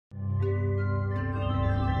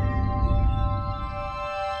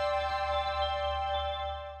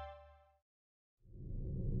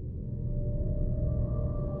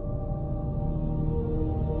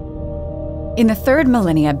In the 3rd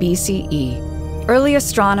millennia BCE, early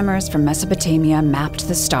astronomers from Mesopotamia mapped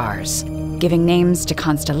the stars, giving names to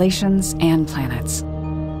constellations and planets.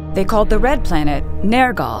 They called the red planet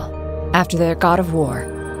Nergal, after their god of war.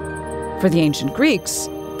 For the ancient Greeks,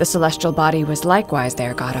 the celestial body was likewise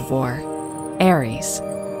their god of war, Ares.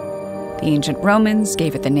 The ancient Romans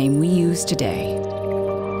gave it the name we use today,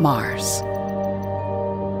 Mars.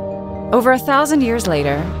 Over 1,000 years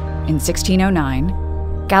later, in 1609,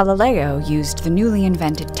 Galileo used the newly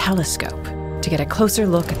invented telescope to get a closer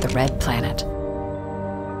look at the red planet.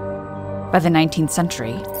 By the 19th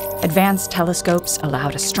century, advanced telescopes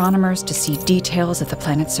allowed astronomers to see details of the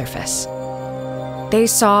planet's surface. They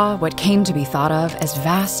saw what came to be thought of as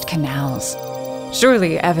vast canals,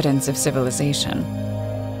 surely evidence of civilization.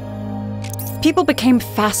 People became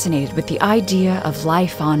fascinated with the idea of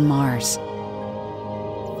life on Mars.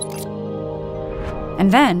 And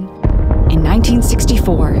then, in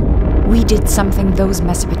 1964, we did something those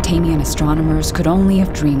Mesopotamian astronomers could only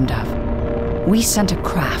have dreamed of. We sent a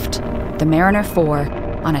craft, the Mariner 4,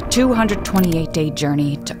 on a 228-day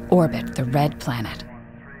journey to orbit the red planet.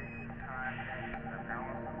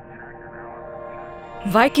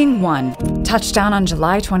 Viking 1 touched down on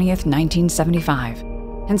July 20th, 1975,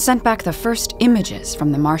 and sent back the first images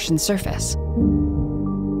from the Martian surface.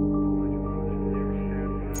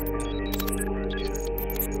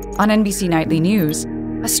 On NBC Nightly News,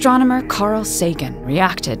 astronomer Carl Sagan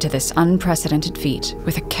reacted to this unprecedented feat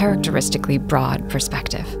with a characteristically broad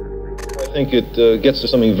perspective. I think it gets to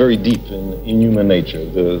something very deep in human nature,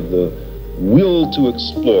 the will to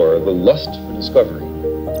explore, the lust for discovery.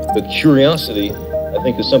 The curiosity, I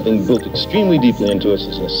think, is something built extremely deeply into us.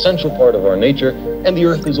 It's an essential part of our nature, and the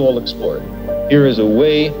Earth is all explored. Here is a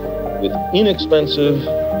way, with inexpensive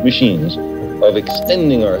machines, of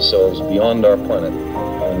extending ourselves beyond our planet.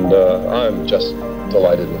 And I'm just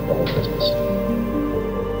delighted with the whole business.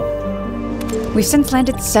 We've since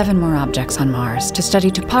landed 7 more objects on Mars to study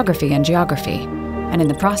topography and geography, and in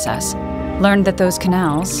the process, learned that those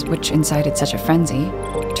canals, which incited such a frenzy,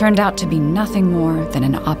 turned out to be nothing more than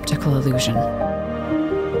an optical illusion.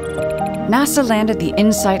 NASA landed the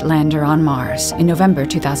InSight lander on Mars in November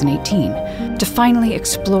 2018 to finally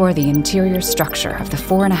explore the interior structure of the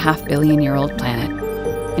 4.5 billion-year-old planet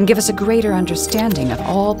and give us a greater understanding of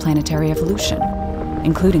all planetary evolution,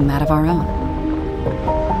 including that of our own.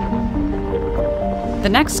 The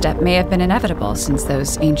next step may have been inevitable since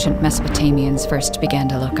those ancient Mesopotamians first began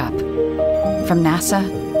to look up. From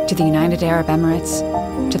NASA to the United Arab Emirates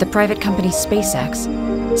to the private company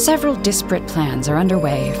SpaceX, several disparate plans are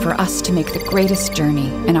underway for us to make the greatest journey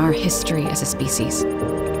in our history as a species.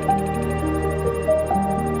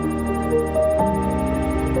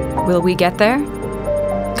 Will we get there?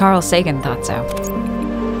 Carl Sagan thought so.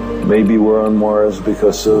 Maybe we're on Mars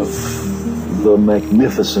because of the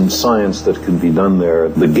magnificent science that can be done there.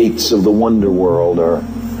 The gates of the wonder world are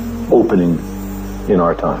opening in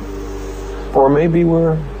our time. Or maybe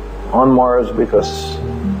we're on Mars because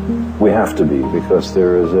we have to be, because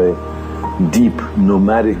there is a deep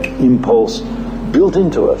nomadic impulse built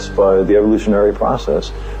into us by the evolutionary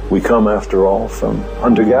process. We come, after all, from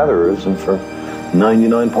hunter-gatherers, and for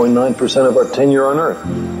 99.9% of our tenure on Earth,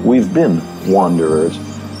 we've been wanderers,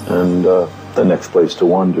 and the next place to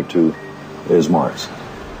wander to is Mars.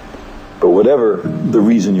 But whatever the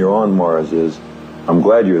reason you're on Mars is, I'm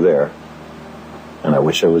glad you're there, and I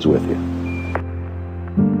wish I was with you.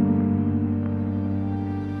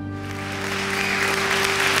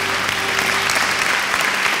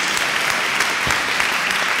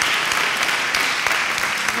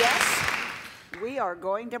 Yes, we are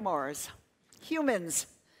going to Mars. Humans.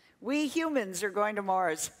 We humans are going to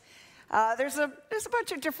Mars. There's a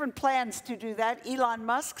bunch of different plans to do that. Elon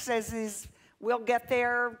Musk says we'll get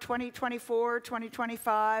there 2024,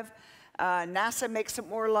 2025. NASA makes it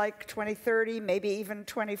more like 2030, maybe even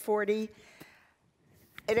 2040.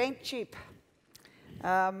 It ain't cheap.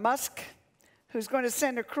 Musk, who's going to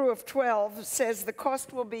send a crew of 12, says the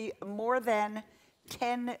cost will be more than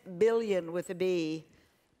 10 billion with a B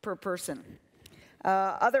per person.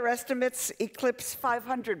 Other estimates eclipse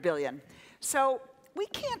 500 billion. So we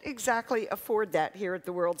can't exactly afford that here at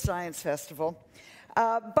the World Science Festival,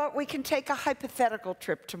 but we can take a hypothetical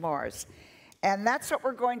trip to Mars. And that's what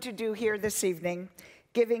we're going to do here this evening,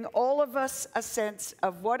 giving all of us a sense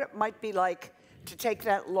of what it might be like to take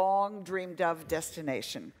that long dreamed of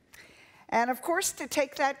destination. And of course, to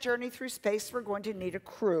take that journey through space, we're going to need a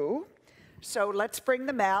crew. So let's bring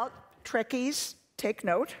them out. Trekkies, take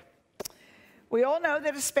note. We all know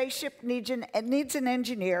that a spaceship needs an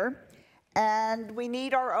engineer, and we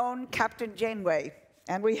need our own Captain Janeway,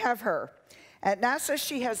 and we have her. At NASA,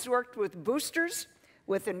 she has worked with boosters,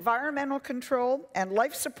 with environmental control and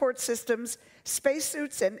life support systems,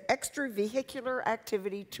 spacesuits, and extravehicular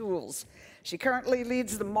activity tools. She currently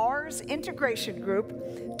leads the Mars Integration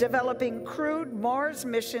Group, developing crewed Mars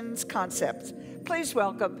missions concepts. Please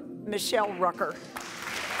welcome Michelle Rucker.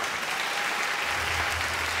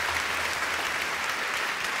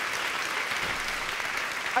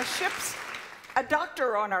 A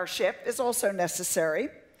doctor on our ship is also necessary,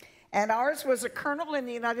 and ours was a colonel in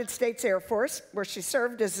the United States Air Force, where she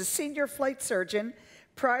served as a senior flight surgeon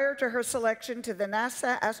prior to her selection to the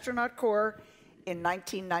NASA Astronaut Corps in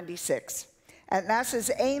 1996. At NASA's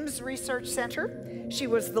Ames Research Center, she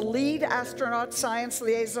was the lead astronaut science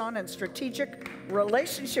liaison and strategic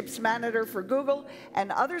relationships manager for Google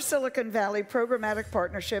and other Silicon Valley programmatic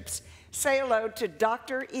partnerships. Say hello to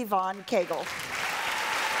Dr. Yvonne Cagle.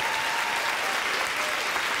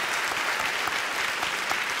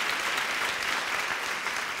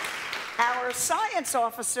 Our science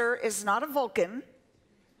officer is not a Vulcan,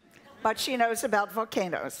 but she knows about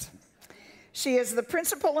volcanoes. She is the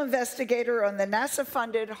principal investigator on the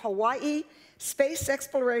NASA-funded Hawaii Space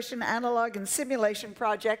Exploration Analog and Simulation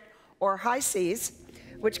Project, or HI-SEAS,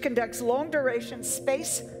 which conducts long-duration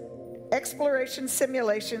space exploration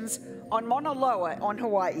simulations on Mauna Loa on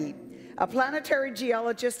Hawaii. A planetary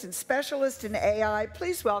geologist and specialist in AI,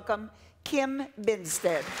 please welcome Kim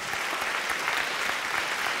Binsted.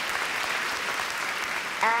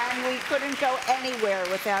 And we couldn't go anywhere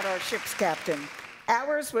without our ship's captain.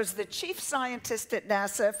 Ours was the chief scientist at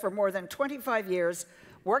NASA for more than 25 years,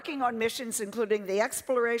 working on missions including the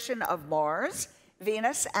exploration of Mars,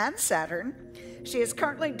 Venus, and Saturn. She is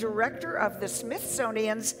currently director of the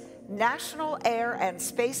Smithsonian's National Air and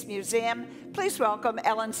Space Museum. Please welcome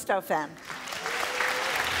Ellen Stofan.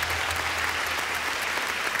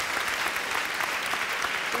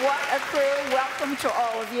 What a crew. Welcome to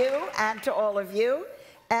all of you and to all of you.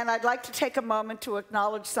 And I'd like to take a moment to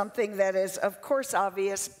acknowledge something that is, of course,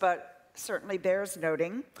 obvious, but certainly bears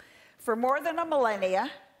noting. For more than a millennia,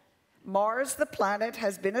 Mars, the planet,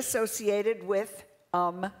 has been associated with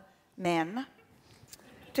men,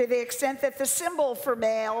 to the extent that the symbol for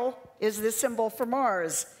male is the symbol for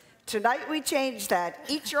Mars. Tonight we change that.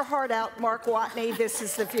 Eat your heart out, Mark Watney. This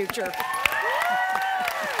is the future.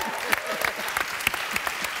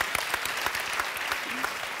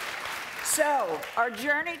 So, our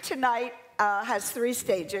journey tonight has 3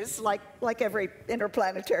 stages, like every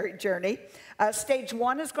interplanetary journey. Stage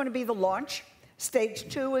 1 is going to be the launch. Stage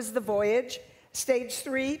 2 is the voyage. Stage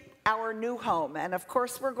 3, our new home. And of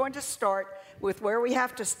course, we're going to start with where we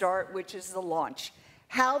have to start, which is the launch.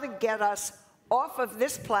 How to get us off of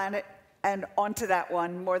this planet and onto that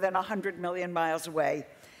one, more than 100 million miles away.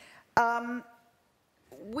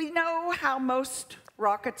 We know how all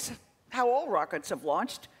rockets have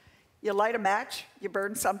launched. You light a match, you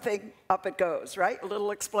burn something, up it goes, right? A little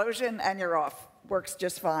explosion and you're off. Works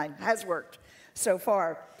just fine, has worked so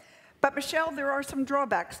far. But Michelle, there are some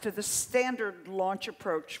drawbacks to the standard launch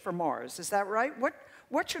approach for Mars. Is that right?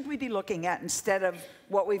 What should we be looking at instead of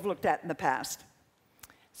what we've looked at in the past?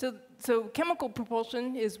 So chemical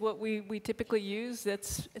propulsion is what we typically use.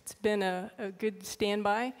 It's been a good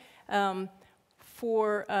standby.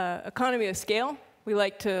 For economy of scale, we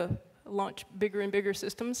like to launch bigger and bigger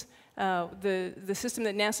systems. The system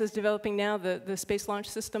that NASA is developing now, the Space Launch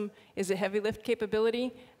System, is a heavy lift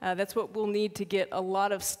capability. That's what we'll need to get a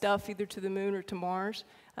lot of stuff either to the moon or to Mars.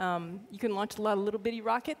 You can launch a lot of little bitty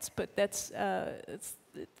rockets, but it's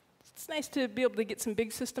nice to be able to get some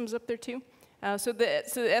big systems up there too. So the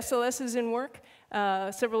SLS is in work.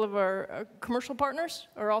 Several of our commercial partners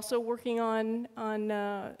are also working on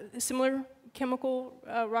similar chemical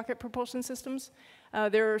rocket propulsion systems.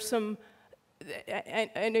 There are some,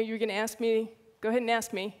 I know you're going to ask me, go ahead and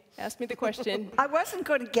ask me the question. I wasn't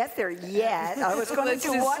going to get there yet. I was going to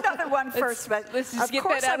do one other one first, but let's just of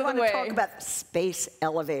course I want to talk about the space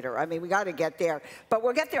elevator. I mean, we got to get there, but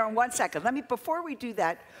we'll get there in 1 second. Before we do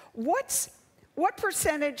that, what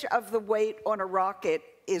percentage of the weight on a rocket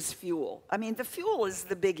is fuel? I mean, the fuel is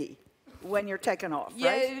the biggie when you're taking off,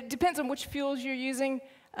 yeah, right? It depends on which fuels you're using.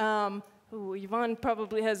 Yvonne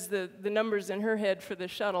probably has the numbers in her head for the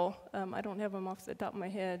shuttle. I don't have them off the top of my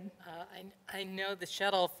head. I know the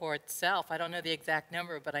shuttle for itself. I don't know the exact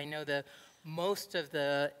number, but I know most of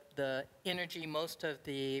the energy, most of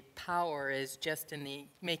the power is just in the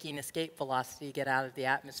making escape velocity to get out of the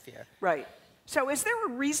atmosphere. Right. So is there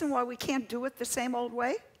a reason why we can't do it the same old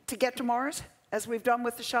way to get to Mars as we've done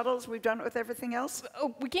with the shuttles, we've done it with everything else?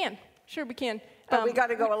 Oh, we can. Sure, we can. But we got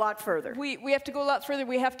to go a lot further. We have to go a lot further.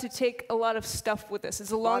 We have to take a lot of stuff with us.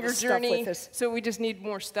 It's a longer journey, so we just need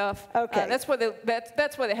more stuff. Okay. That's why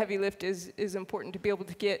the heavy lift is important, to be able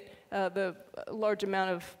to get the large amount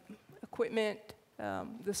of equipment,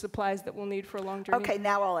 the supplies that we'll need for a long journey. Okay,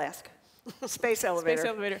 now I'll ask. Space elevator. Space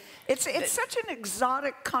elevator. It's such an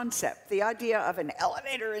exotic concept, the idea of an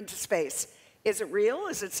elevator into space. Is it real?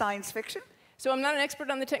 Is it science fiction? So I'm not an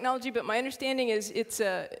expert on the technology, but my understanding is it's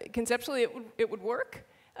conceptually it would work.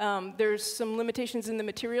 There's some limitations in the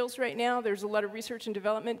materials right now. There's a lot of research and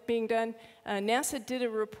development being done. NASA did a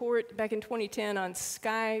report back in 2010 on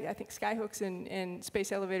skyhooks and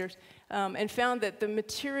space elevators, and found that the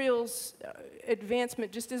materials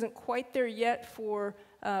advancement just isn't quite there yet for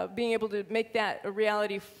being able to make that a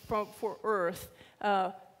reality for Earth.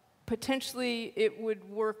 Potentially, it would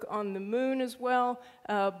work on the moon as well,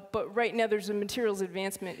 but right now there's a materials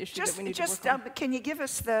advancement issue that we need to work on. Can you give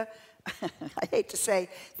us the, I hate to say,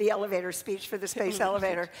 the elevator speech for the space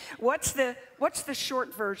elevator. What's the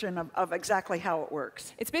short version of exactly how it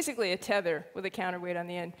works? It's basically a tether with a counterweight on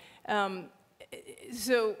the end.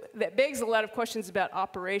 So that begs a lot of questions about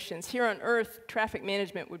operations. Here on Earth, traffic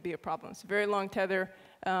management would be a problem. It's a very long tether.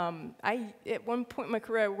 At one point in my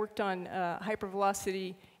career, I worked on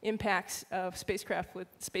hypervelocity impacts of spacecraft with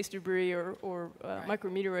space debris or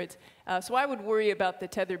micrometeoroids. So I would worry about the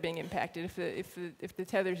tether being impacted. If the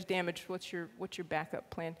tether's damaged, what's your backup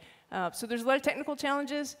plan? So there's a lot of technical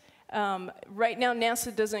challenges. Right now,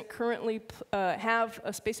 NASA doesn't currently have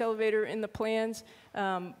a space elevator in the plans,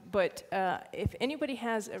 but if anybody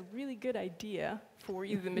has a really good idea for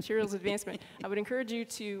either the materials advancement, I would encourage you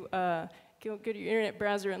to go to your internet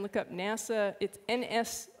browser and look up NASA. It's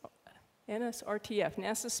NSRTF,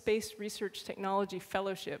 NASA Space Research Technology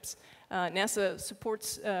Fellowships. NASA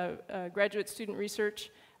supports graduate student research.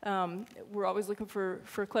 We're always looking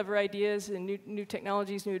for clever ideas and new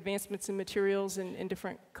technologies, new advancements in materials and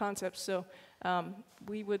different concepts. So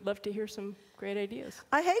we would love to hear some great ideas.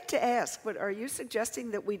 I hate to ask, but are you suggesting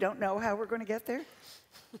that we don't know how we're going to get there?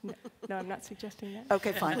 No, I'm not suggesting that.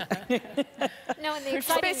 Okay, fine. No, and the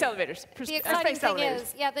space elevators. The exciting thing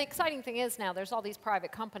is, the exciting thing is now there's all these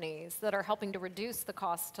private companies that are helping to reduce the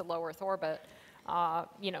cost to low Earth orbit.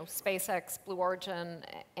 SpaceX, Blue Origin,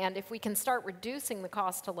 and if we can start reducing the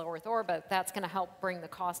cost to low Earth orbit, that's going to help bring the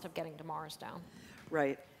cost of getting to Mars down.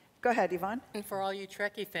 Right. Go ahead, Yvonne. And for all you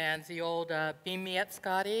Trekkie fans, the old beam me up,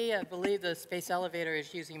 Scotty, I believe the space elevator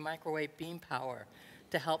is using microwave beam power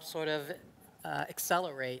to help sort of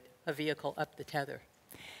accelerate a vehicle up the tether.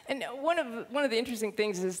 And one of the interesting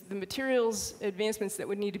things is the materials advancements that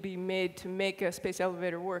would need to be made to make a space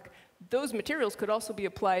elevator work. Those materials could also be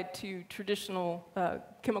applied to traditional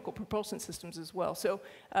chemical propulsion systems as well. So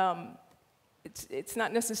it's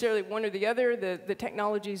not necessarily one or the other. The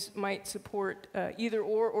technologies might support either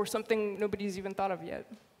or something nobody's even thought of yet.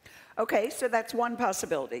 Okay, so that's one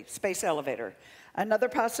possibility, space elevator. Another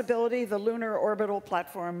possibility, the Lunar Orbital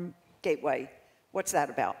Platform Gateway. What's that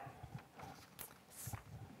about?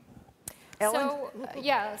 Ellen?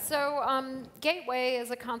 So Gateway is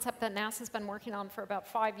a concept that NASA's been working on for about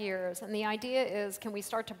 5 years, and the idea is, can we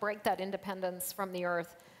start to break that independence from the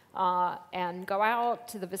Earth and go out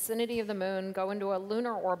to the vicinity of the moon, go into a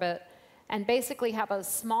lunar orbit, and basically have a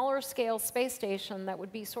smaller scale space station that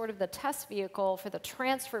would be sort of the test vehicle for the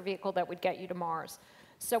transfer vehicle that would get you to Mars.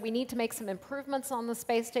 So we need to make some improvements on the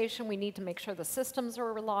space station. We need to make sure the systems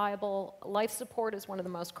are reliable. Life support is one of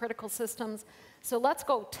the most critical systems. So let's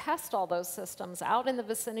go test all those systems out in the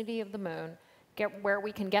vicinity of the moon, where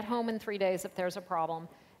we can get home in 3 days if there's a problem.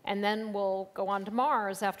 And then we'll go on to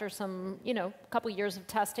Mars after some, couple years of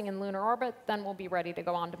testing in lunar orbit. Then we'll be ready to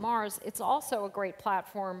go on to Mars. It's also a great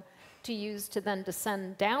platform to use to then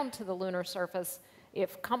descend down to the lunar surface.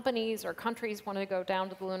 If companies or countries want to go down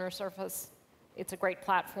to the lunar surface, it's a great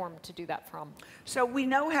platform to do that from. So we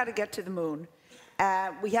know how to get to the moon.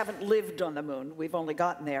 We haven't lived on the moon. We've only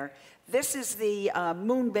gotten there. This is the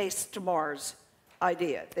moon base to Mars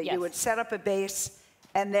idea, that you would set up a base,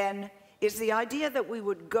 and then is the idea that we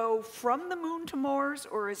would go from the moon to Mars,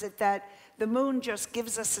 or is it that the moon just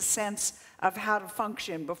gives us a sense of how to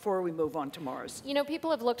function before we move on to Mars?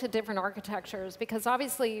 People have looked at different architectures, because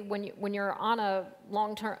obviously when you're on a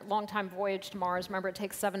long-time voyage to Mars, remember it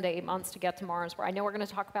takes 7 to 8 months to get to Mars, where I know we're going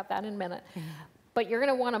to talk about that in a minute, but you're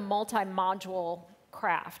going to want a multi-module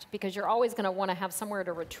craft, because you're always going to want to have somewhere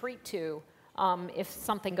to retreat to if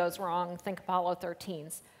something goes wrong. Think Apollo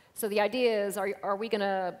 13s. So the idea is, are we going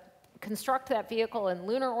to construct that vehicle in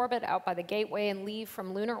lunar orbit out by the gateway and leave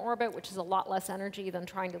from lunar orbit, which is a lot less energy than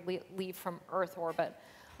trying to leave from Earth orbit.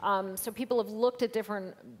 So people have looked at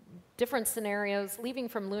different different scenarios. Leaving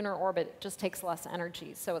from lunar orbit just takes less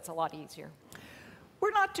energy, so it's a lot easier. We're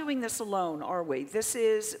not doing this alone, are we?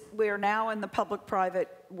 We're now in the public-private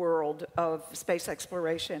world of space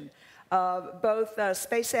exploration. Both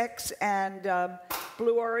SpaceX and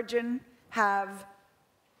Blue Origin have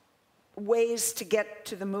ways to get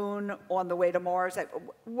to the moon on the way to Mars.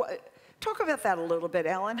 Talk about that a little bit,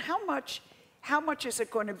 Ellen. How much is it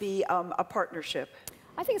going to be a partnership?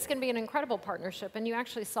 I think it's going to be an incredible partnership, and you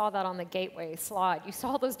actually saw that on the Gateway slide. You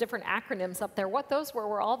saw those different acronyms up there. What those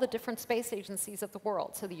were all the different space agencies of the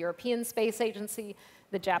world. So the European Space Agency,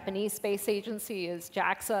 the Japanese Space Agency is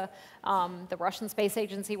JAXA, the Russian Space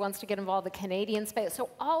Agency wants to get involved, the Canadian Space. So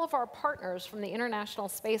all of our partners from the International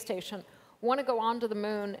Space Station want to go onto the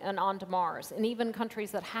moon and onto Mars, and even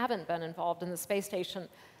countries that haven't been involved in the space station.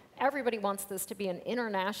 Everybody wants this to be an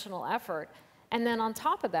international effort. And then on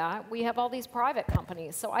top of that, we have all these private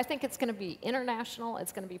companies. So I think it's going to be international,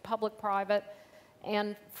 it's going to be public-private,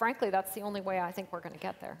 and frankly, that's the only way I think we're going to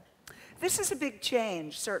get there. This is a big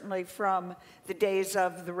change, certainly from the days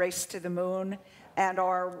of the race to the moon and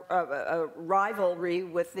our rivalry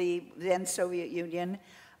with the then Soviet Union.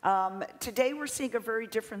 Today we're seeing a very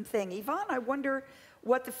different thing. Yvonne, I wonder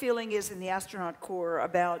what the feeling is in the astronaut corps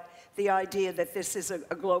about the idea that this is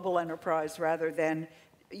a global enterprise rather than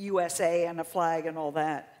USA and a flag and all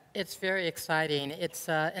that. It's very exciting. It's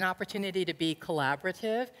an opportunity to be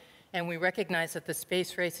collaborative, and we recognize that the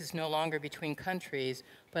space race is no longer between countries,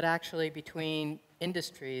 but actually between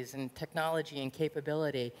industries and technology and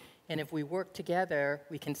capability. And if we work together,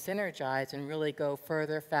 we can synergize and really go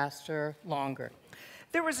further, faster, longer.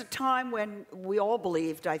 There was a time when we all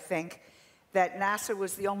believed, I think, that NASA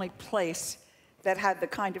was the only place that had the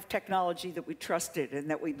kind of technology that we trusted and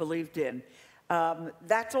that we believed in.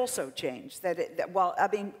 That's also changed. Well, I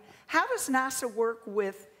mean, how does NASA work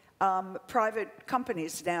with private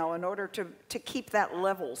companies now in order to keep that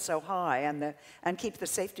level so high and keep the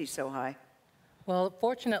safety so high? Well,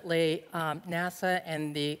 fortunately, NASA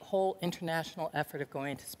and the whole international effort of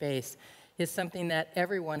going into space is something that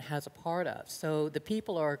everyone has a part of. So the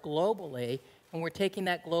people are globally, and we're taking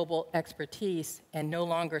that global expertise and no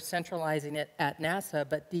longer centralizing it at NASA,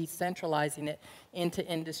 but decentralizing it into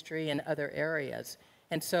industry and other areas.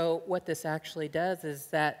 And so what this actually does is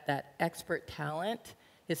that expert talent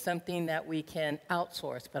is something that we can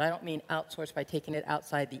outsource. But I don't mean outsource by taking it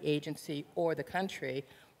outside the agency or the country,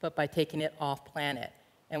 but by taking it off planet.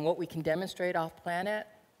 And what we can demonstrate off planet,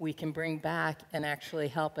 we can bring back and actually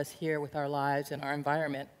help us here with our lives and our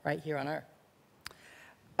environment right here on Earth.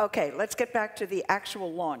 Okay, let's get back to the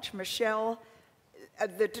actual launch. Michelle,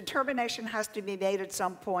 the determination has to be made at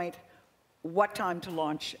some point what time to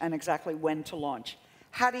launch and exactly when to launch.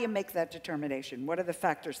 How do you make that determination? What are the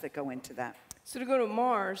factors that go into that? So to go to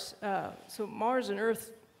Mars, so Mars and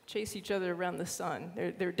Earth chase each other around the sun.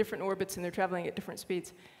 They're different orbits and they're traveling at different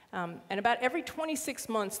speeds. And about every 26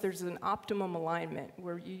 months, there's an optimum alignment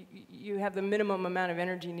where you have the minimum amount of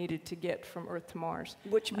energy needed to get from Earth to Mars.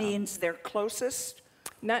 Which means they're closest?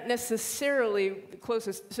 Not necessarily the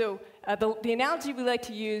closest. So the analogy we like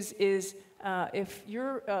to use is if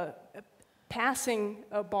you're passing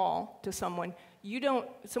a ball to someone,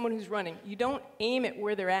 someone who's running, you don't aim at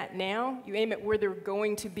where they're at now, you aim at where they're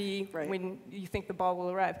going to be when you think the ball will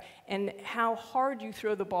arrive. And how hard you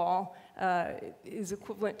throw the ball is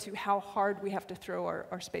equivalent to how hard we have to throw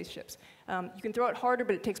our spaceships. You can throw it harder,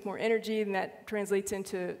 but it takes more energy, and that translates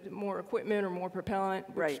into more equipment or more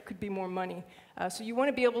propellant, which could be more money. So you want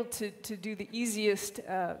to be able to do the easiest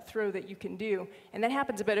throw that you can do, and that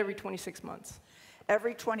happens about every 26 months.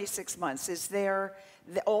 Every 26 months. Is there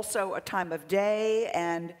also a time of day?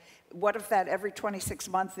 And what if that every 26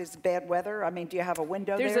 months is bad weather? I mean, do you have a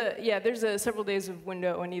window there? Yeah, there's several days of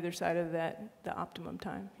window on either side of the optimum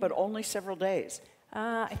time. But only several days?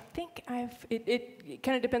 I think it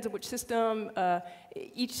kind of depends on which system.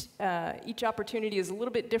 Each opportunity is a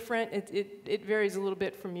little bit different. It varies a little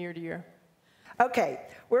bit from year to year. Okay,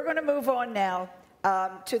 we're going to move on now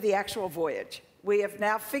to the actual voyage. We have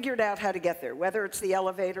now figured out how to get there, whether it's the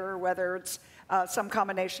elevator or whether it's some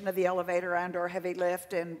combination of the elevator and or heavy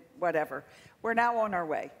lift and whatever. We're now on our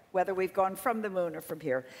way, whether we've gone from the moon or from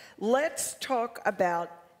here. Let's talk about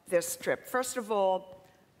this trip. First of all,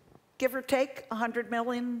 give or take 100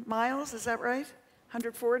 million miles, is that right?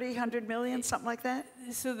 140, 100 million, something like that?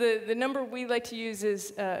 So the number we like to use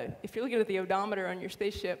is, if you're looking at the odometer on your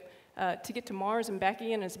spaceship, to get to Mars and back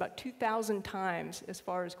again is about 2,000 times as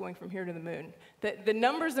far as going from here to the moon. The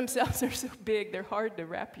numbers themselves are so big, they're hard to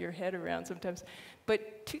wrap your head around sometimes.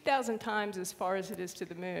 But 2,000 times as far as it is to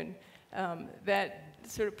the moon, that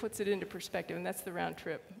sort of puts it into perspective, and that's the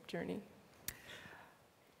round-trip journey.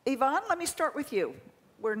 Yvonne, let me start with you.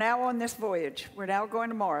 We're now on this voyage. We're now going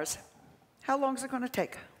to Mars. How long is it going to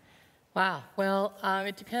take? Wow. Well,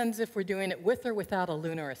 it depends if we're doing it with or without a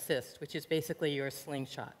lunar assist, which is basically your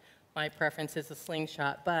slingshot. My preference is a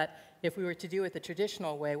slingshot, but if we were to do it the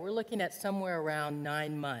traditional way, we're looking at somewhere around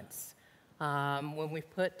 9 months. When we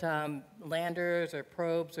put landers or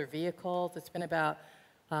probes or vehicles, it's been about,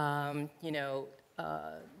 not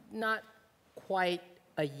quite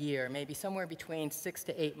a year, maybe somewhere between 6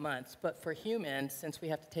 to 8 months. But for humans, since we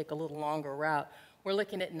have to take a little longer route, we're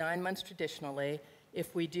looking at 9 months traditionally.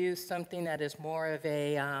 If we do something that is more of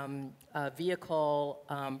a vehicle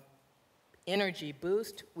energy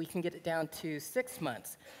boost, we can get it down to 6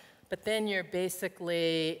 months. But then you're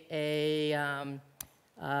basically a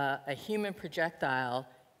human projectile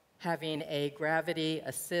having a gravity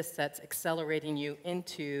assist that's accelerating you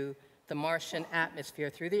into the Martian atmosphere,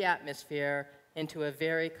 through the atmosphere, into a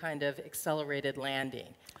very kind of accelerated landing.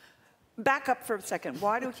 Back up for a second.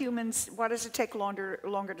 Why does it take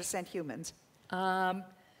longer to send humans?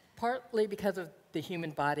 Partly because of the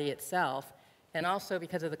human body itself, and also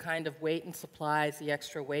because of the kind of weight and supplies, the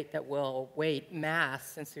extra weight that will mass,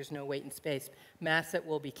 since there's no weight in space, mass that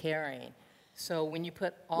we'll be carrying. So when you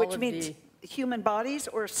put all Which means human bodies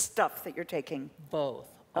or stuff that you're taking? Both,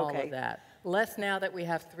 all of that. Less now that we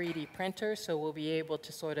have 3D printers, so we'll be able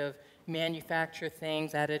to sort of manufacture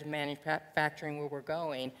things, additive manufacturing where we're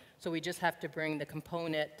going. So we just have to bring the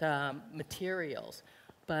component materials.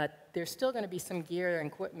 But there's still going to be some gear and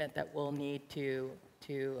equipment that we'll need to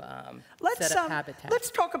set up habitat. Let's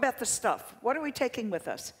talk about the stuff. What are we taking with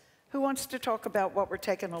us? Who wants to talk about what we're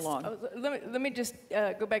taking along? Let me just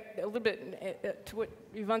go back a little bit to what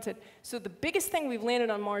Yvonne said. So the biggest thing we've landed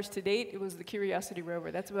on Mars to date, it was the Curiosity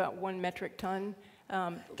rover. That's about 1 metric ton.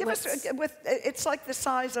 It's like the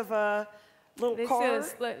size of a little car,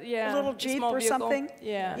 a little Jeep or something.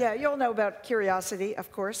 Yeah, you'll know about Curiosity, of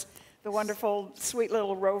course. The wonderful, sweet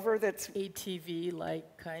little rover that's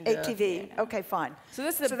ATV-like kind of. ATV. Yeah. Okay, fine. So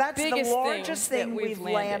that's the largest thing we've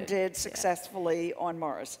landed successfully on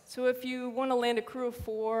Mars. So if you want to land a crew of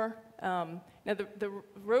 4, now the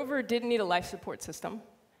rover didn't need a life support system.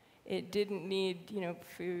 It didn't need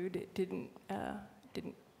food. It didn't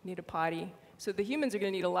need a potty. So the humans are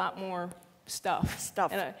going to need a lot more stuff.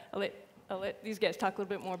 And I'll let these guys talk a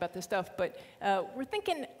little bit more about this stuff, but we're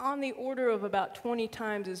thinking on the order of about 20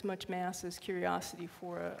 times as much mass as Curiosity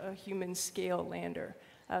for a human scale lander.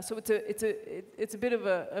 So it's a bit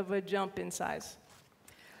of a jump in size.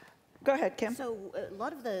 Go ahead, Kim. So a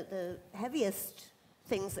lot of the heaviest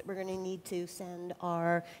things that we're going to need to send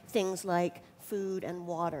are things like food and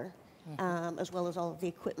water. As well as all of the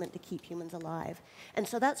equipment to keep humans alive. And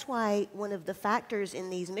so that's why one of the factors in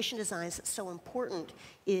these mission designs that's so important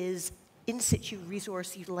is in situ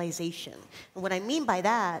resource utilization. And what I mean by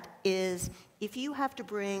that is if you have to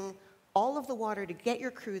bring all of the water to get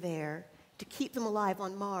your crew there, to keep them alive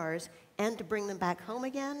on Mars, and to bring them back home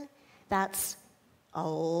again, that's a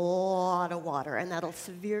lot of water, and that'll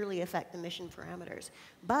severely affect the mission parameters.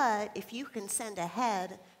 But if you can send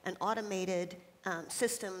ahead an automated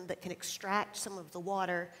system that can extract some of the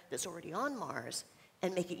water that's already on Mars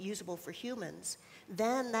and make it usable for humans,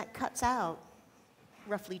 then that cuts out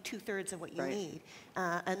roughly 2/3 of what you need.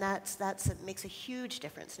 And that makes a huge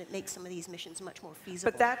difference, and it makes some of these missions much more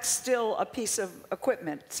feasible. But that's still a piece of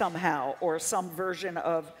equipment somehow, or some version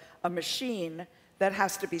of a machine that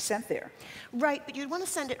has to be sent there. Right, but you'd want to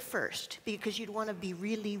send it first, because you'd want to be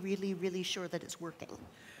really, really, really sure that it's working.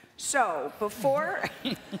 So before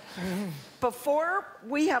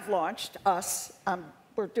we have launched,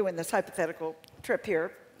 we're doing this hypothetical trip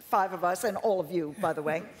here, 5 of us, and all of you, by the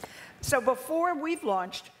way. So before we've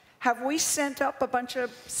launched, have we sent up a bunch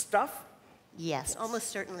of stuff? Yes, almost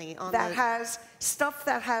certainly. Stuff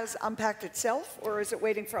that has unpacked itself, or is it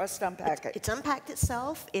waiting for us to unpack it? It's unpacked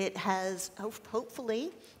itself. It has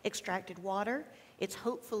hopefully extracted water. It's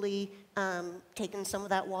hopefully taken some of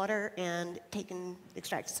that water and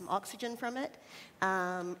extracted some oxygen from it,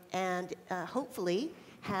 and hopefully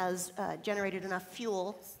has generated enough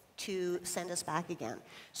fuel to send us back again,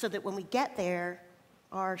 so that when we get there,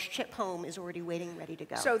 our ship home is already waiting, ready to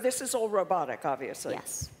go. So this is all robotic, obviously.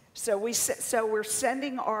 Yes. So we're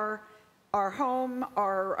sending our home,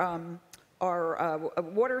 our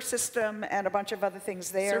water system, and a bunch of other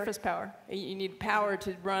things there. Surface power. You need power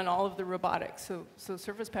to run all of the robotics. So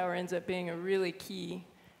surface power ends up being a really key,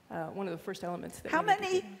 one of the first elements. That How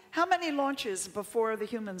many launches before the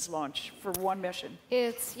humans launch for one mission?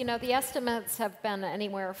 It's, the estimates have been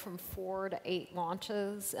anywhere from 4 to 8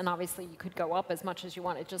 launches, and obviously you could go up as much as you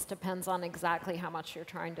want. It just depends on exactly how much you're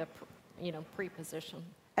trying to, pre-position.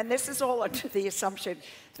 And this is all under the assumption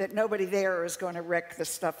that nobody there is going to wreck the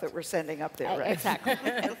stuff that we're sending up there, right? Exactly.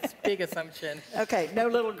 That's a big assumption. Okay, no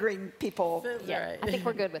little green people. Yeah, I think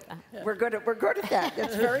we're good with that. Yeah. We're good at that.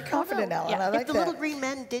 That's very confident, Ellen. Yeah. I like If the that. little green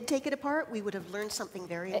men did take it apart, we would have learned something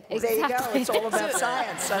very important. There you go. It's all about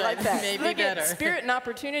science. I like that. Maybe Look better. at Spirit and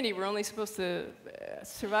Opportunity. We're only supposed to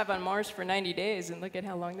survive on Mars for 90 days, and look at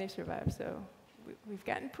how long they survived. So we've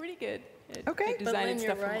gotten pretty good at Okay. But designing Lynn,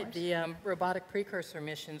 you're stuff for right. Mars. The robotic precursor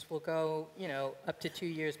missions will go, up to 2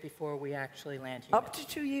 years before we actually land humans. Up to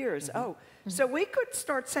 2 years. Oh, so we could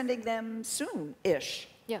start sending them soon-ish.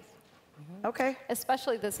 Yes. Okay.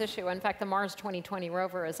 Especially this issue. In fact, the Mars 2020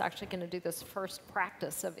 rover is actually going to do this first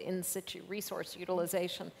practice of in situ resource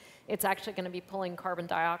utilization. It's actually going to be pulling carbon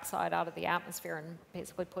dioxide out of the atmosphere and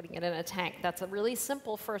basically putting it in a tank. That's a really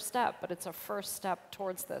simple first step, but it's a first step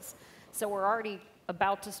towards this. So we're already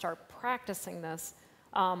about to start practicing this,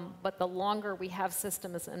 but the longer we have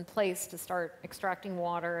systems in place to start extracting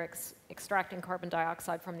water, extracting carbon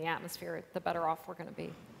dioxide from the atmosphere, the better off we're going to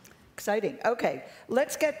be. Exciting. Okay,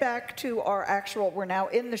 let's get back to our actual, we're now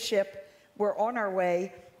in the ship, we're on our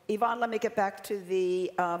way. Yvonne, let me get back to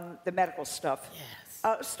the medical stuff.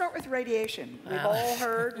 Yes. Start with radiation. We've all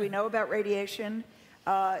heard, we know about radiation.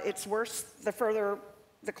 It's worse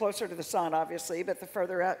the closer to the sun, obviously, but the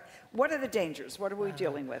further out. What are the dangers? What are we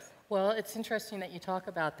dealing with? Well, it's interesting that you talk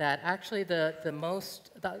about that. Actually,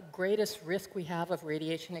 the greatest risk we have of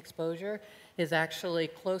radiation exposure is actually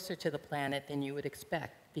closer to the planet than you would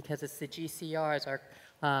expect, because it's the GCRs,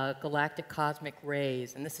 our galactic cosmic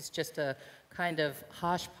rays, and this is just a kind of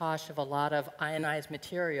hodgepodge of a lot of ionized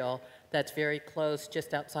material that's very close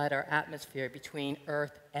just outside our atmosphere between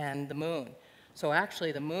Earth and the moon. So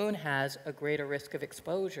actually, the moon has a greater risk of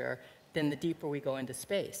exposure than the deeper we go into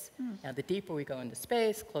space. Now, the deeper we go into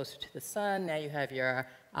space, closer to the sun, now you have your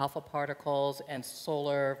alpha particles and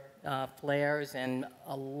solar flares and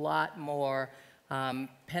a lot more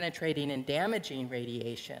penetrating and damaging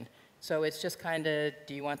radiation. So it's just kind of,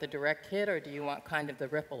 do you want the direct hit or do you want kind of the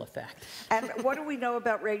ripple effect? And what do we know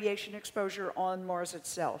about radiation exposure on Mars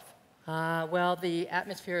itself? Well, the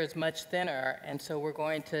atmosphere is much thinner, and so we're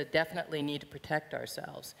going to definitely need to protect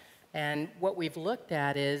ourselves. And what we've looked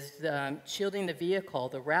at is shielding the vehicle.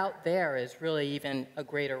 The route there is really even a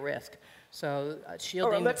greater risk. So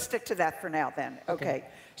shielding... Let's stick to that for now then. Okay.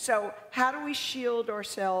 So how do we shield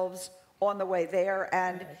ourselves on the way there,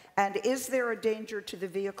 and is there a danger to the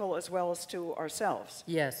vehicle as well as to ourselves?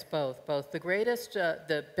 Yes, both.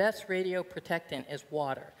 The best radio protectant is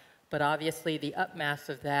water. But obviously, the upmass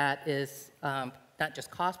of that is not just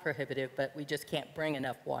cost prohibitive, but we just can't bring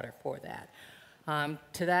enough water for that.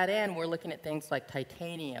 To that end, we're looking at things like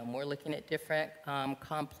titanium. We're looking at different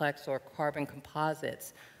complex or carbon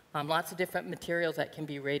composites, lots of different materials that can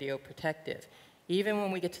be radio protective. Even when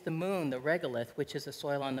we get to the moon, the regolith, which is the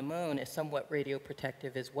soil on the moon, is somewhat radio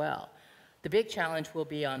protective as well. The big challenge will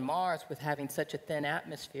be on Mars with having such a thin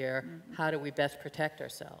atmosphere. How do we best protect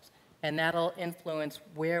ourselves? And that'll influence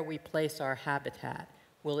where we place our habitat.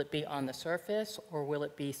 Will it be on the surface, or will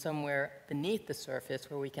it be somewhere beneath the surface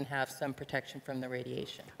where we can have some protection from the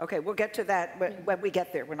radiation? Okay, we'll get to that when we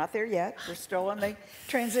get there. We're not there yet. We're still in the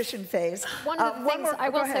transition phase. One of the things, I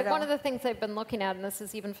will say, one of the the things they've been looking at, and this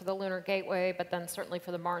is even for the Lunar Gateway, but then certainly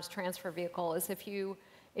for the Mars transfer vehicle, is if you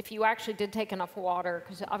actually did take enough water,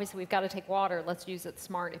 because obviously we've got to take water, let's use it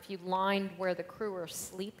smart. If you lined where the crew are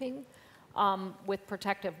sleeping, with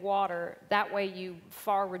protective water, that way you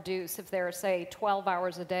far reduce, if they're, say, 12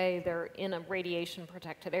 hours a day, they're in a radiation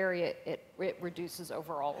protected area, it reduces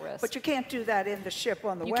overall risk. But you can't do that in the ship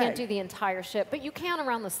on the way. You can't do the entire ship, but you can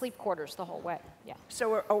around the sleep quarters the whole way, yeah.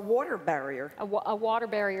 So a water barrier. A water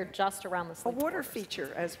barrier just around the sleep A water quarters.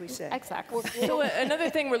 feature, as we say. Exactly. So another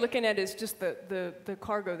thing we're looking at is just the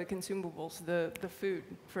cargo, the consumables, the food,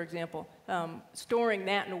 for example. Storing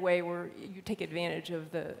that in a way where you take advantage of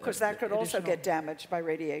the... Because that could also get damaged by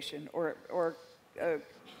radiation or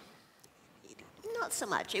Not so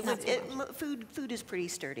much. Food is pretty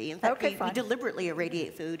sturdy. In fact, Okay, we deliberately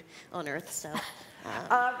irradiate food on Earth, so...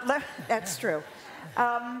 that's true.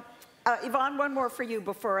 Yvonne, one more for you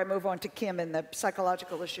before I move on to Kim and the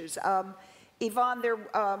psychological issues. Yvonne, the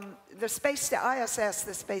ISS,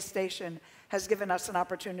 the space station, has given us an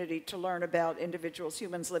opportunity to learn about individuals,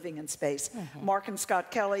 humans living in space. Mark and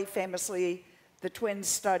Scott Kelly, famously, the twins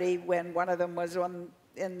study when one of them was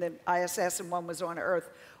in the ISS and one was on Earth.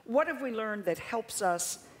 What have we learned that helps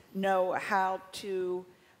us know how to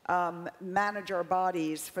manage our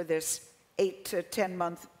bodies for this 8 to 10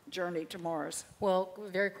 month journey to Mars? Well,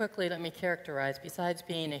 very quickly, let me characterize. Besides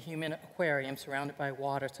being a human aquarium surrounded by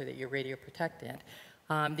water so that you're radio protected,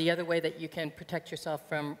 The other way that you can protect yourself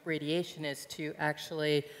from radiation is to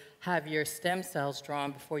actually have your stem cells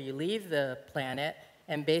drawn before you leave the planet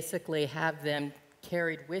and basically have them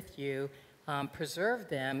carried with you, preserve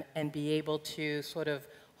them, and be able to sort of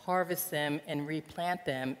harvest them and replant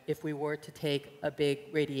them if we were to take a big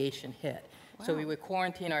radiation hit. Wow. So we would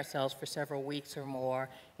quarantine ourselves for several weeks or more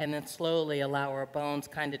and then slowly allow our bones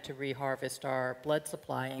kind of to reharvest our blood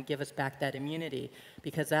supply and give us back that immunity,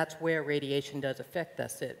 because that's where radiation does affect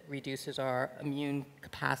us. It reduces our immune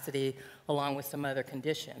capacity along with some other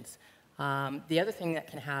conditions. The other thing that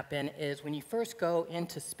can happen is when you first go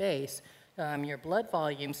into space, your blood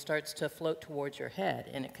volume starts to float towards your head,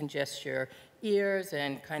 and it congests your ears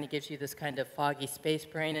and kind of gives you this kind of foggy space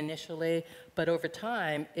brain initially. But over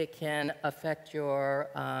time, it can affect your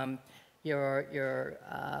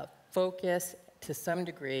focus to some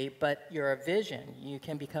degree, but your vision, you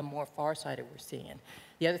can become more farsighted, we're seeing.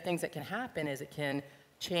 The other things that can happen is it can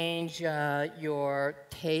change your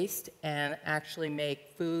taste and actually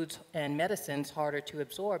make foods and medicines harder to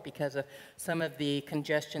absorb because of some of the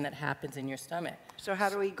congestion that happens in your stomach. So how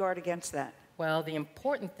do we guard against that? Well, the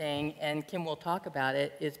important thing, and Kim will talk about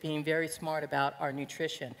it, is being very smart about our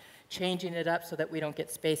nutrition, changing it up so that we don't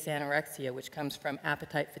get space anorexia, which comes from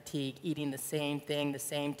appetite fatigue, eating the same thing, the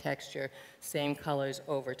same texture, same colors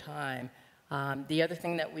over time. The other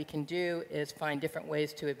thing that we can do is find different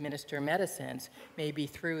ways to administer medicines, maybe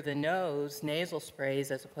through the nose, nasal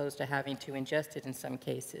sprays, as opposed to having to ingest it in some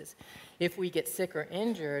cases. If we get sick or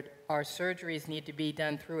injured, our surgeries need to be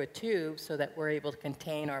done through a tube so that we're able to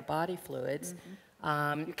contain our body fluids.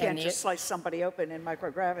 Mm-hmm. You can't just slice somebody open in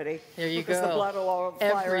microgravity. There you because go. The blood will all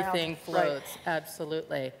fly Everything around. floats, Right.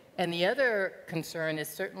 Absolutely. And the other concern is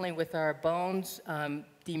certainly with our bones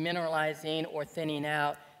demineralizing or thinning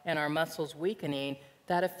out and our muscles weakening,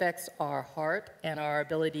 that affects our heart and our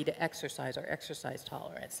ability to exercise, our exercise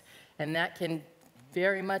tolerance. And that can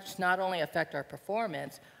very much not only affect our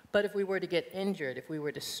performance, but if we were to get injured, if we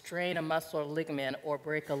were to strain a muscle or ligament or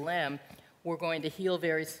break a limb, we're going to heal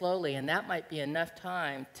very slowly, and that might be enough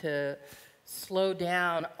time to slow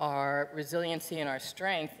down our resiliency and our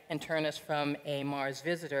strength and turn us from a Mars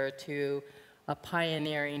visitor to a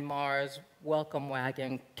pioneering Mars welcome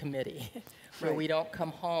wagon committee. Where we don't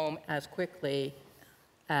come home as quickly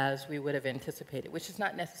as we would have anticipated, which is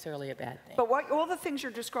not necessarily a bad thing. But all the things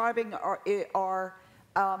you're describing are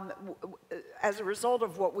as a result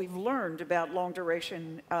of what we've learned about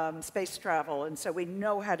long-duration space travel, and so we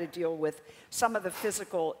know how to deal with some of the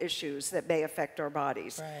physical issues that may affect our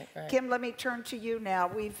bodies. Right. Kim, let me turn to you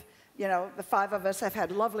now. The five of us have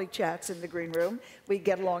had lovely chats in the green room. We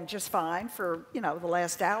get along just fine for, the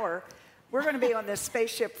last hour. We're going to be on this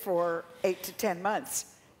spaceship for 8 to 10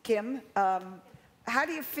 months. Kim, how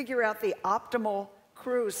do you figure out the optimal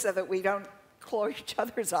cruise so that we don't claw each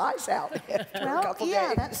other's eyes out after a couple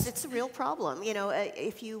days? It's a real problem.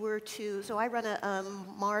 If you were to, so I run a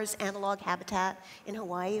Mars analog habitat in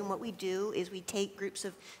Hawaii, and what we do is we take groups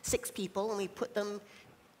of 6 people and we put them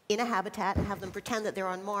in a habitat and have them pretend that they're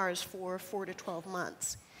on Mars for 4 to 12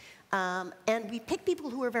 months. And we pick people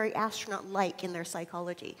who are very astronaut-like in their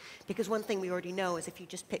psychology, because one thing we already know is if you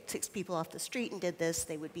just picked 6 people off the street and did this,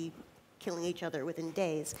 they would be killing each other within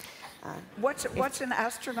days. What's an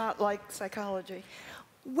astronaut-like psychology?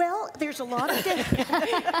 Well, there's a lot of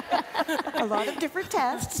different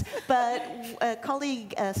tests, but a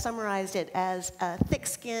colleague summarized it as thick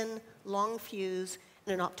skin, long fuse,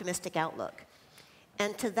 and an optimistic outlook.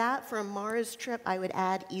 And to that, for a Mars trip, I would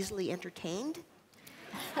add easily entertained.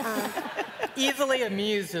 Easily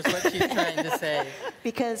amused is what she's trying to say.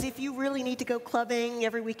 Because if you really need to go clubbing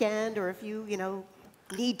every weekend, or if you,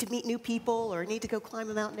 need to meet new people, or need to go climb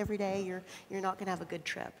a mountain every day, you're not going to have a good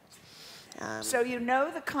trip. So you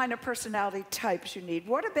know the kind of personality types you need.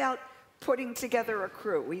 What about putting together a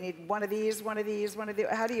crew? We need one of these, one of these, one of these.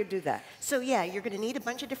 How do you do that? So yeah, you're going to need a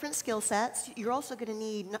bunch of different skill sets. You're also going to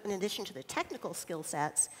need, in addition to the technical skill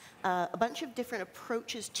sets, a bunch of different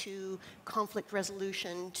approaches to conflict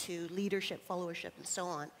resolution, to leadership, followership, and so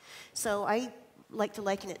on. So I like to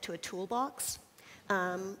liken it to a toolbox.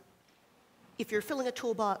 If you're filling a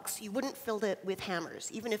toolbox, you wouldn't fill it with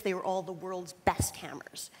hammers, even if they were all the world's best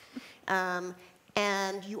hammers.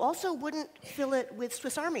 And you also wouldn't fill it with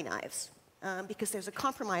Swiss Army knives, because there's a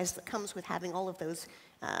compromise that comes with having all of those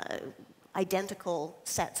identical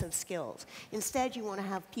sets of skills. Instead, you want to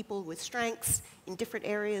have people with strengths in different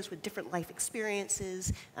areas, with different life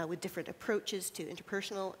experiences, with different approaches to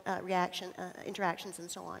interpersonal interactions,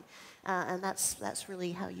 and so on. And that's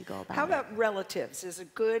really how you go about it. How about relatives? Is a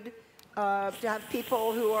good To have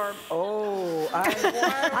people who are,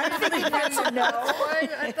 I'm thinking that's a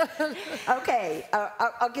no. Okay,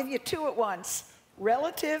 I'll give you two at once.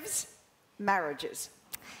 Relatives, marriages.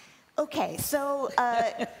 Okay, so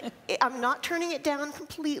I'm not turning it down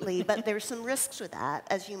completely, but there's some risks with that,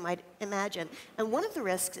 as you might imagine. And one of the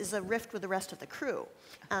risks is a rift with the rest of the crew.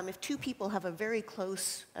 If two people have a very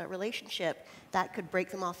close relationship, that could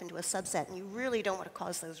break them off into a subset, and you really don't want to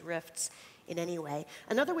cause those rifts in any way.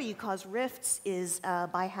 Another way you cause rifts is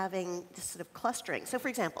by having this sort of clustering. So for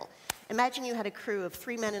example, imagine you had a crew of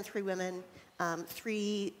 3 men and 3 women,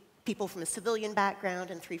 3 people from a civilian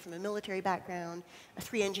background and 3 from a military background,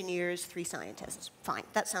 3 engineers, 3 scientists. Fine,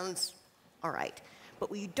 that sounds all right.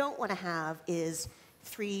 But what you don't want to have is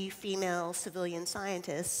 3 female civilian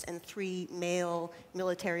scientists and 3 male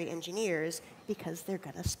military engineers, because they're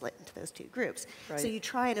going to split into those 2 groups. Right. So you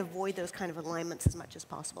try and avoid those kind of alignments as much as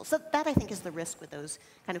possible. So that, I think, is the risk with those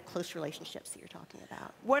kind of close relationships that you're talking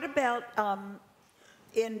about. What about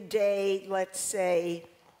in day, let's say,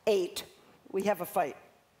 8, we have a fight?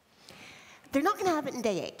 They're not going to have it in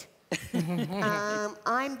day 8.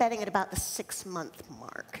 I'm betting at about the 6-month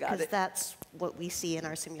mark, because that's what we see in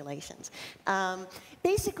our simulations.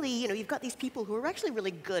 Basically, you know, you've got these people who are actually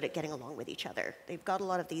really good at getting along with each other. They've got a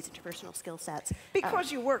lot of these interpersonal skill sets.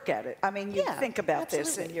 Because you work at it. I mean, you think about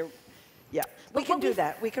this, and you're, we can do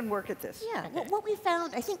that. We can work at this. Yeah, what we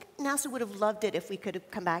found, I think NASA would have loved it if we could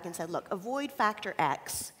have come back and said, look, avoid factor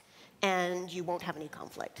X, and you won't have any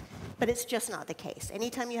conflict. But it's just not the case.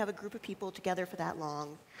 Anytime you have a group of people together for that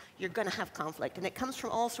long, you're going to have conflict. And it comes from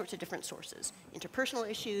all sorts of different sources. Interpersonal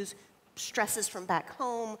issues, stresses from back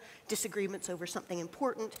home, disagreements over something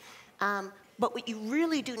important. But what you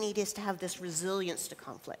really do need is to have this resilience to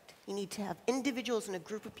conflict. You need to have individuals in a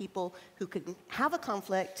group of people who can have a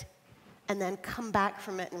conflict and then come back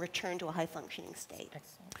from it and return to a high-functioning state.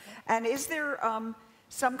 Excellent. And is there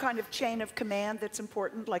some kind of chain of command that's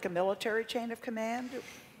important, like a military chain of command?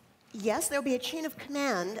 Yes, there'll be a chain of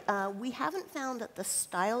command. We haven't found that the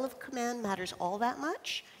style of command matters all that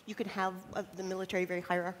much. You can have the military very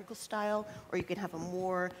hierarchical style, or you can have a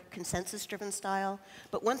more consensus-driven style.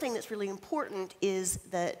 But one thing that's really important is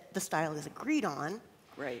that the style is agreed on,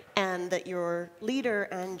 right, and that your leader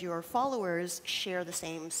and your followers share the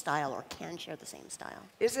same style, or can share the same style.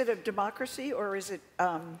 Is it a democracy, or is it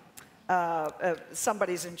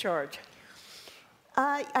somebody's in charge?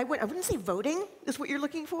 I wouldn't say voting is what you're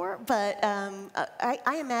looking for, but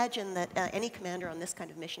I imagine that any commander on this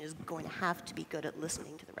kind of mission is going to have to be good at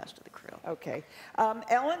listening to the rest of the crew. Okay.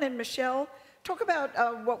 Ellen and Michelle, talk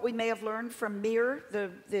about what we may have learned from Mir,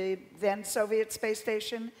 the then Soviet space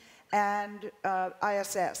station, and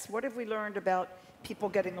ISS. What have we learned about people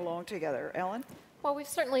getting along together? Ellen? Well, we've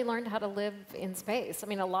certainly learned how to live in space. I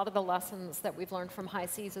mean, a lot of the lessons that we've learned from high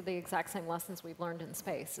seas are the exact same lessons we've learned in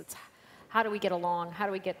space. It's how do we get along? How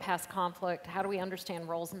do we get past conflict? How do we understand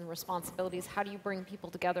roles and responsibilities? How do you bring people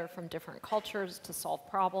together from different cultures to solve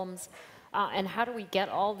problems? And how do we get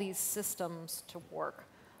all these systems to work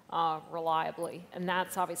reliably? And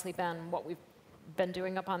that's obviously been what we've been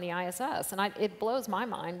doing up on the ISS. And it blows my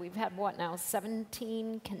mind. We've had, what now,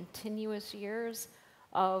 17 continuous years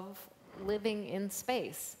of living in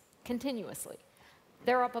space continuously.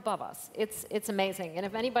 They're up above us. It's amazing. And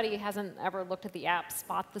if anybody hasn't ever looked at the app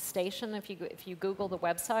Spot the Station, if you Google the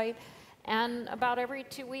website, and about every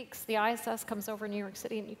 2 weeks, the ISS comes over New York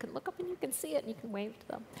City, and you can look up and you can see it, and you can wave to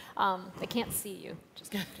them. They can't see you,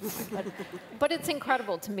 but it's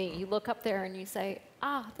incredible to me. You look up there and you say,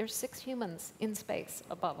 there's 6 humans in space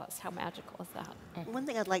above us. How magical is that? One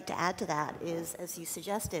thing I'd like to add to that is, as you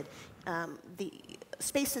suggested, the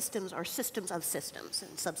space systems are systems of systems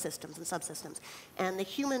and subsystems, and the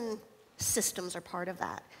human systems are part of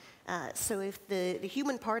that. So if the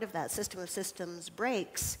human part of that system of systems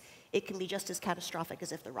breaks, it can be just as catastrophic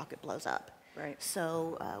as if the rocket blows up. Right.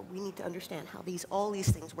 So we need to understand how all these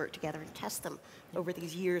things work together and test them over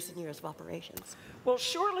these years and years of operations. Well,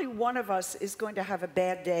 surely one of us is going to have a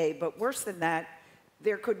bad day, but worse than that,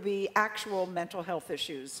 there could be actual mental health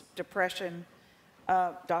issues, depression.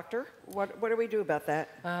 Doctor, what do we do about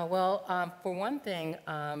that? For one thing,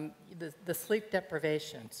 the sleep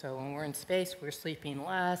deprivation. So when we're in space, we're sleeping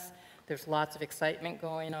less. There's lots of excitement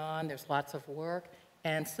going on. There's lots of work.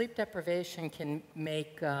 And sleep deprivation can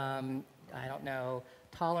make,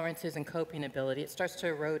 tolerances and coping ability. It starts to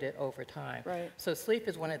erode it over time. Right. So sleep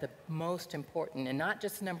is one of the most important, and not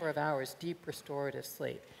just the number of hours, deep restorative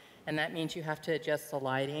sleep. And that means you have to adjust the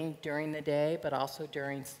lighting during the day, but also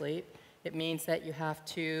during sleep. It means that you have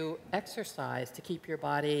to exercise to keep your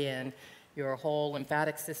body your whole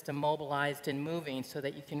lymphatic system mobilized and moving so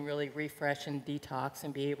that you can really refresh and detox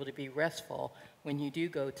and be able to be restful when you do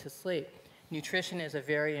go to sleep. Nutrition is a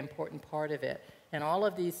very important part of it. And all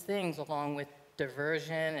of these things, along with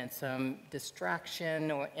diversion and some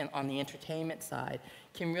distraction on the entertainment side,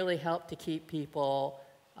 can really help to keep people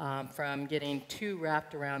from getting too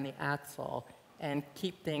wrapped around the axle and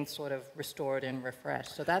keep things sort of restored and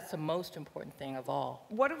refreshed. So that's the most important thing of all.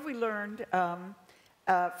 What have we learned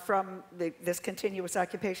from this continuous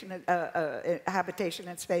occupation, habitation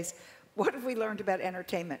in space? What have we learned about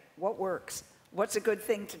entertainment? What works? What's a good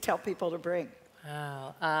thing to tell people to bring?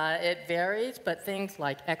 Wow. It varies, but things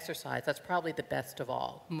like exercise, that's probably the best of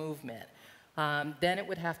all, movement. Then it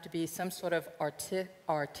would have to be some sort of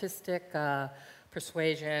artistic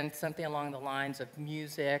persuasion, something along the lines of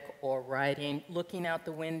music or writing, looking out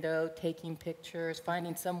the window, taking pictures,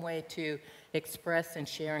 finding some way to express and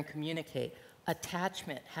share and communicate.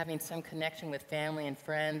 Attachment, having some connection with family and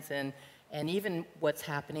friends, and even what's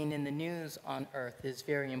happening in the news on Earth is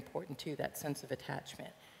very important too, that sense of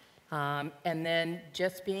attachment. And then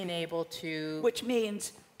just being able to... Which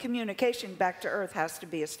means communication back to Earth has to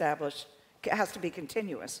be established, has to be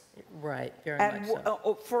continuous. Right, very much so.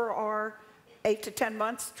 And for our 8 to 10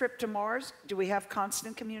 months trip to Mars, do we have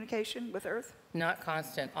constant communication with Earth? Not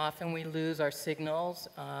constant. Often we lose our signals,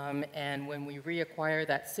 and when we reacquire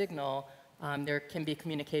that signal, there can be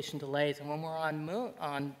communication delays. And when we're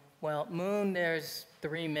on Moon, there's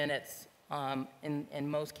 3 minutes in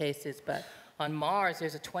most cases, but on Mars,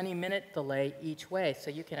 there's a 20-minute delay each way,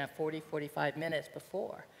 so you can have 40, 45 minutes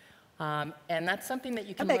before. And that's something that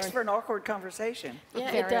you can learn. That makes for an awkward conversation.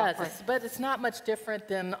 Yeah, it does. But it's not much different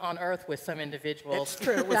than on Earth with some individuals. It's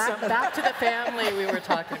true. Back to the family we were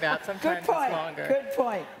talking about. Sometimes Good point. It's longer. Good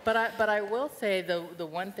point. But I will say the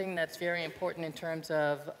one thing that's very important in terms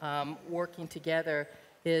of working together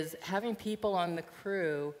is having people on the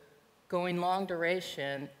crew going long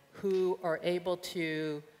duration who are able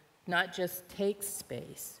to not just take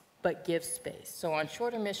space, but give space. So on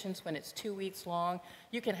shorter missions, when it's 2 weeks long,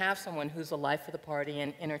 you can have someone who's the life of the party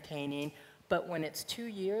and entertaining, but when it's 2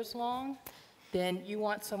 years long, then you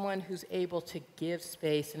want someone who's able to give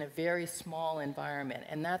space in a very small environment,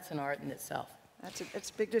 and that's an art in itself. It's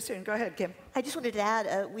a big decision. Go ahead, Kim. I just wanted to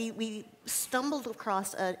add, we stumbled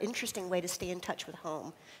across an interesting way to stay in touch with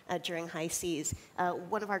home during high seas.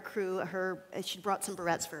 One of our crew, she brought some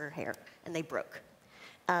barrettes for her hair, and they broke.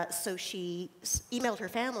 So she emailed her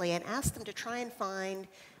family and asked them to try and find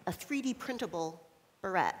a 3D printable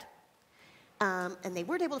barrette. And they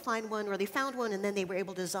weren't able to find one, or they found one, and then they were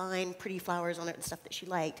able to design pretty flowers on it and stuff that she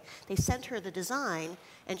liked. They sent her the design,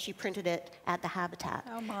 and she printed it at the habitat.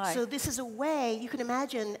 Oh my. So this is a way, you can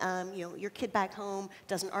imagine, your kid back home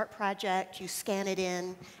does an art project, you scan it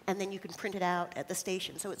in, and then you can print it out at the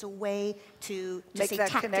station. So it's a way to stay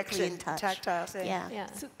tactically in touch. Tactile. Yeah.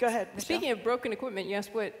 So Go ahead, Michelle. Speaking of broken equipment, you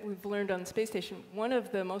asked what we've learned on the space station. One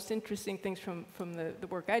of the most interesting things from the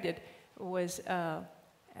work I did was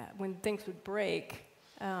when things would break.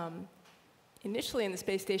 Initially in the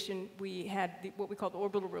space station, we had what we called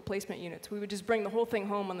orbital replacement units. We would just bring the whole thing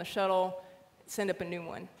home on the shuttle, send up a new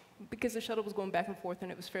one, because the shuttle was going back and forth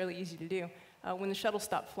and it was fairly easy to do. When the shuttle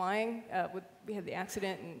stopped flying, we had the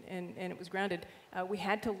accident and it was grounded, we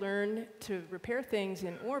had to learn to repair things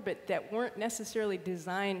in orbit that weren't necessarily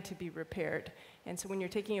designed to be repaired. And so when you're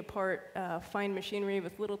taking apart fine machinery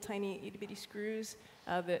with little tiny itty-bitty screws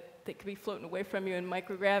that could be floating away from you in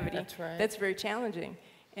microgravity, that's right. That's very challenging.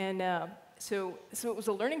 And so it was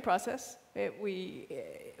a learning process. We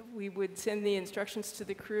would send the instructions to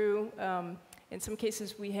the crew. In some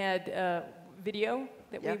cases, we had video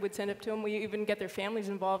that we would send up to them. We even get their families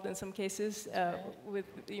involved in some cases with,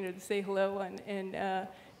 to say hello and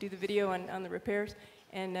do the video on the repairs.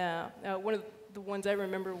 And one of the ones I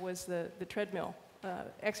remember was the treadmill.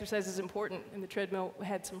 Exercise is important, and the treadmill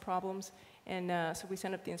had some problems. And so we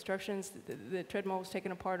sent up the instructions. The treadmill was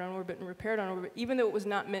taken apart on orbit and repaired on orbit, even though it was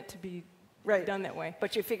not meant to be done that way.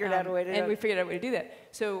 But you figured out a way to do it. And we figured out a way to do that.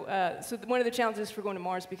 So, one of the challenges for going to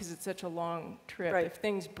Mars, because it's such a long trip, if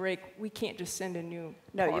things break, we can't just send a new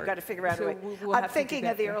part. You've got to figure out a way. I'm thinking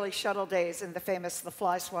of the early shuttle days and the famous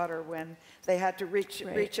fly swatter when they had to reach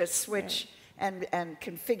a switch and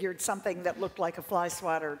configured something that looked like a fly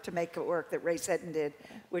swatter to make it work that Ray Seddon did,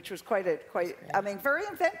 which was very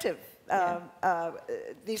inventive.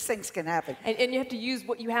 These things can happen. And you have to use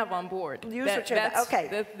what you have on board. Use what you have.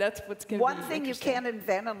 Okay. That's what's going to be One thing you can't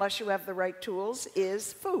invent unless you have the right tools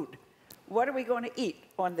is food. What are we going to eat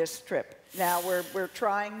on this trip? Now, we're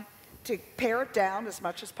trying to pare it down as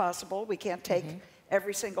much as possible. We can't take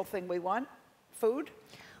every single thing we want. Food?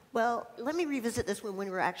 Well, let me revisit this when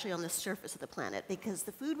we're actually on the surface of the planet, because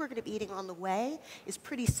the food we're going to be eating on the way is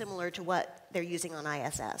pretty similar to what they're using on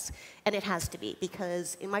ISS. And it has to be,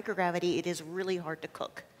 because in microgravity, it is really hard to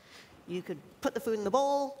cook. You could put the food in the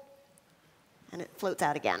bowl, and it floats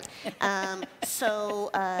out again.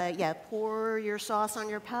 Yeah, pour your sauce on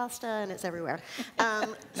your pasta, and it's everywhere.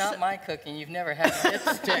 Not my cooking. You've never had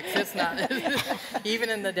dipsticks. It's not. Even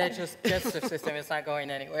in the digestive system, it's not going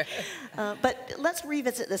anywhere. But let's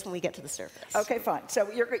revisit this when we get to the surface. Okay, fine. So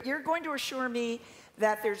you're going to assure me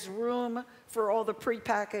that there's room for all the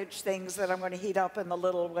prepackaged things that I'm going to heat up in the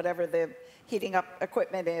little whatever the heating up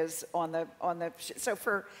equipment is on the. So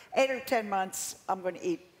for 8 or 10 months, I'm going to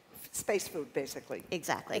eat space food, basically.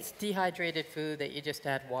 Exactly. It's dehydrated food that you just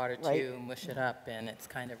add water to, mush it up, and it's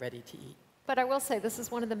kind of ready to eat. But I will say this is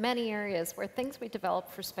one of the many areas where things we develop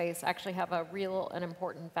for space actually have a real and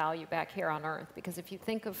important value back here on Earth. Because if you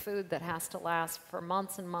think of food that has to last for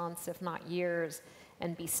months and months, if not years,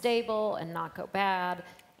 and be stable and not go bad,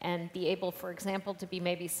 and be able, for example, to be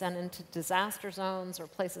maybe sent into disaster zones or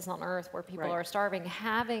places on Earth where people are starving,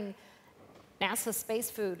 having NASA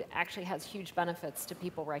space food actually has huge benefits to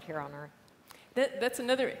people right here on Earth. That's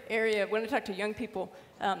another area, when I talk to young people,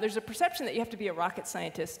 there's a perception that you have to be a rocket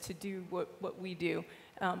scientist to do what we do.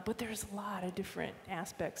 But there's a lot of different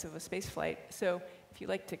aspects of a space flight. So if you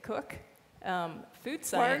like to cook, food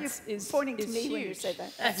science is pointing to me huge. when you say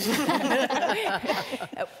that?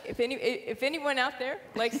 If anyone out there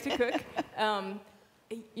likes to cook,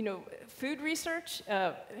 you know, food research,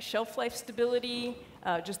 shelf life stability,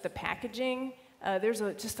 just the packaging. There's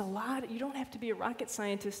just a lot. You don't have to be a rocket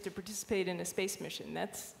scientist to participate in a space mission.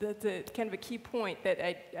 That's kind of a key point that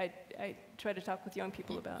I try to talk with young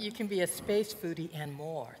people about. You can be a space foodie and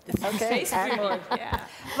more. Okay, Space foodie, yeah.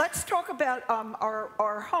 Let's talk about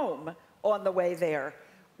our home on the way there.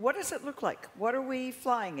 What does it look like? What are we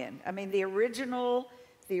flying in? I mean, the original,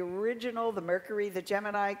 the Mercury, the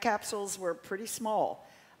Gemini capsules were pretty small.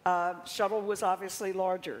 Shuttle was obviously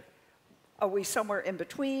larger. Are we somewhere in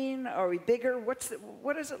between? Are we bigger? What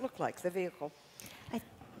does it look like, the vehicle?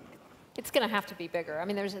 It's going to have to be bigger. I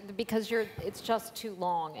mean, because it's just too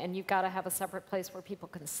long, and you've got to have a separate place where people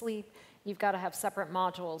can sleep. You've got to have separate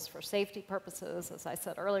modules for safety purposes, as I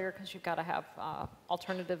said earlier, because you've got to have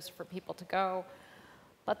alternatives for people to go.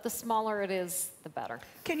 But the smaller it is, the better.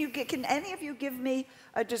 Can any of you give me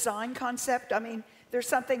a design concept? I mean, there's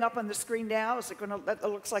something up on the screen now. Is it going to? It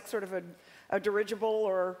looks like sort of a dirigible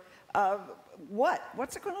or.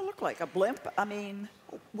 What's it going to look like? A blimp? I mean,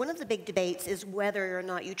 one of the big debates is whether or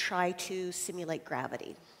not you try to simulate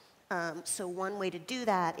gravity. So one way to do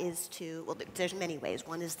that is to, well, there's many ways.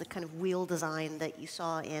 One is the kind of wheel design that you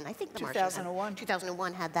saw in, I think, the 2001.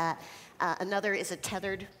 2001 had that. Another is a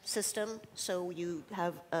tethered system. So you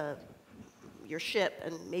have your ship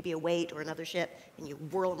and maybe a weight or another ship, and you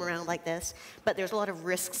whirl them around like this. But there's a lot of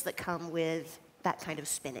risks that come with that kind of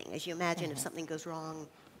spinning. As you imagine, if something goes wrong,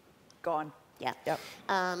 gone. Yeah. Yep.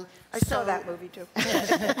 I saw that movie too.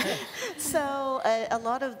 So a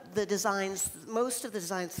lot of the designs, most of the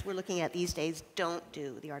designs we're looking at these days don't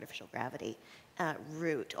do the artificial gravity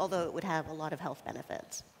route, although it would have a lot of health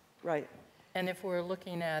benefits. Right. And if we're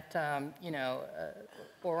looking at, you know,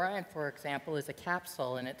 Orion, for example, is a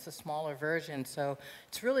capsule, and it's a smaller version, so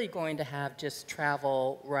it's really going to have just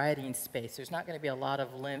travel riding space. There's not going to be a lot of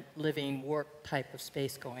living work type of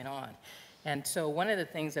space going on. And so one of the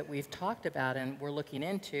things that we've talked about and we're looking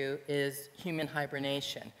into is human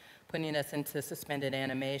hibernation, putting us into suspended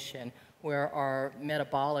animation, where our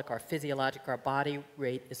metabolic, our physiological, our body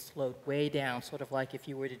rate is slowed way down, sort of like if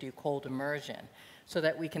you were to do cold immersion, so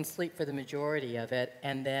that we can sleep for the majority of it,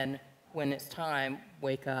 and then when it's time,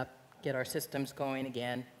 wake up, get our systems going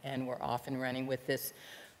again, and we're off and running with this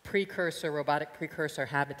precursor, robotic precursor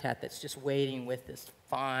habitat that's just waiting with this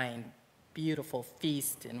fine, beautiful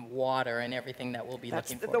feast and water and everything that we'll be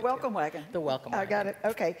looking for. The welcome wagon. The welcome wagon. I got it.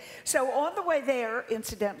 Okay. So on the way there,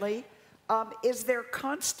 incidentally, is there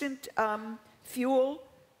constant fuel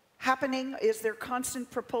happening? Is there constant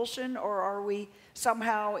propulsion, or are we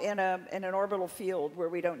somehow in an orbital field where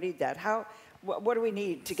we don't need that? What do we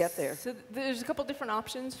need to get there? So there's a couple different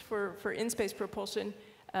options for in-space propulsion.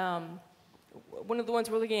 One of the ones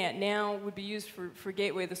we're looking at now would be used for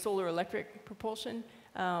Gateway, the solar electric propulsion.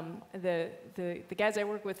 The guys I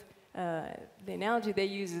work with, the analogy they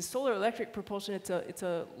use is solar electric propulsion. It's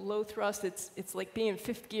a low thrust. It's like being in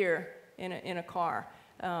fifth gear in a car.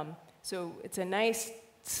 So it's a nice,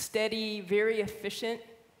 steady, very efficient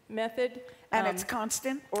method. And it's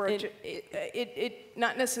constant, or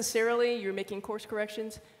not necessarily. You're making course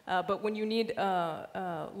corrections, but when you need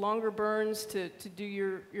longer burns to do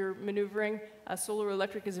your maneuvering, solar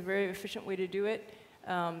electric is a very efficient way to do it.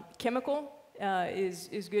 Chemical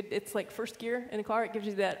is good. It's like first gear in a car. It gives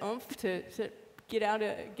you that oomph to get out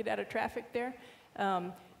of traffic there.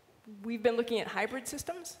 We've been looking at hybrid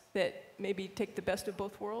systems that maybe take the best of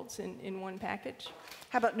both worlds in one package.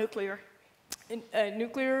 How about nuclear?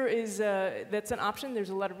 Nuclear is that's an option. There's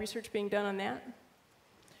a lot of research being done on that.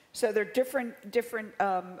 So there are different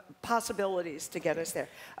possibilities to get us there.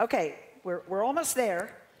 Okay, we're almost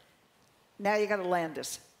there. Now you got to land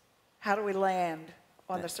us. How do we land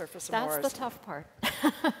on the surface of Mars? That's the tough part.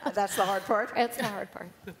 That's the hard part? It's the hard part.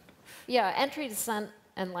 Yeah, entry, descent,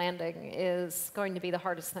 and landing is going to be the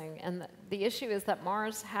hardest thing. And the issue is that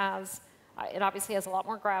Mars has, it obviously has a lot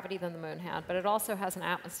more gravity than the Moon had, but it also has an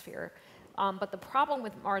atmosphere. But the problem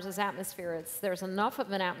with Mars's atmosphere is there's enough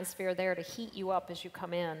of an atmosphere there to heat you up as you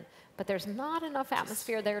come in, but there's not enough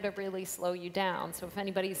atmosphere there to really slow you down. So if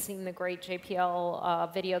anybody's seen the great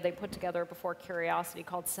JPL video they put together before Curiosity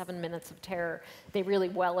called 7 Minutes of Terror, they really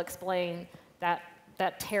well explain that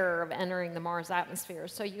terror of entering the Mars atmosphere.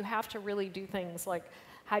 So you have to really do things like,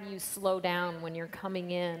 how do you slow down when you're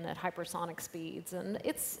coming in at hypersonic speeds? And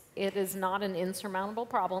it is not an insurmountable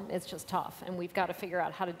problem, it's just tough. And we've got to figure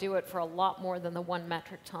out how to do it for a lot more than the 1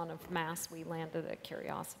 metric ton of mass we landed at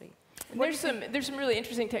Curiosity. There's some really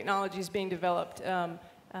interesting technologies being developed.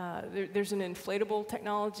 There's an inflatable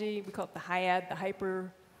technology, we call it the HIAD, the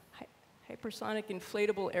Hypersonic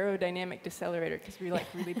Inflatable Aerodynamic Decelerator, because we like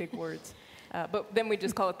really big words. But then we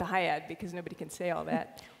just call it the HIAD because nobody can say all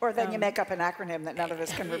that. Or then you make up an acronym that none of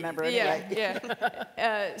us can remember anyway.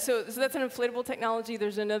 Yeah. So that's an inflatable technology.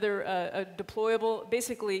 There's another a deployable,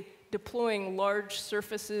 basically deploying large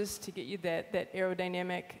surfaces to get you that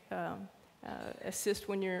aerodynamic assist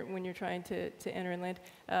when you're trying to enter and land.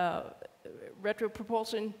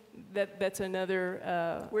 Retropropulsion, that's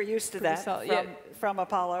another. We're used to that from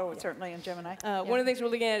Apollo, certainly in Gemini. One of the things we're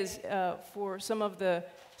looking at is for some of the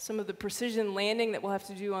precision landing that we'll have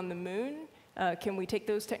to do on the Moon. Can we take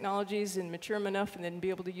those technologies and mature them enough and then be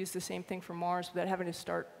able to use the same thing for Mars without having to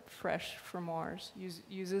start fresh for Mars?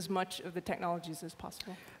 Use as much of the technologies as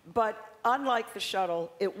possible. But unlike the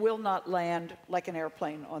shuttle, it will not land like an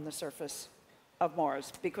airplane on the surface of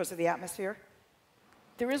Mars because of the atmosphere?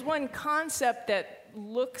 There is one concept that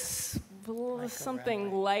looks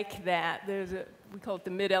something like that. We call it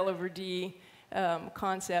the mid-L over D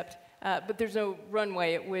concept. But there's no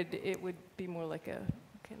runway. It would be more like a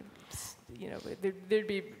kind of, there'd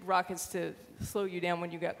be rockets to slow you down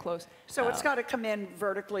when you got close. So it's got to come in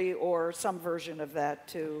vertically or some version of that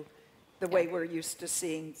to the way we're used to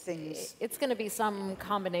seeing things. It's going to be some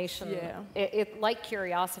combination. Yeah. Like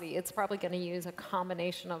Curiosity, it's probably going to use a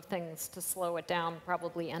combination of things to slow it down,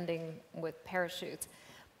 probably ending with parachutes.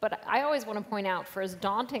 But I always want to point out, for as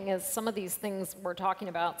daunting as some of these things we're talking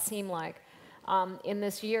about seem like, in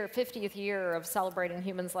this 50th year of celebrating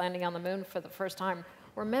humans landing on the Moon for the first time,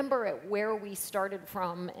 remember at where we started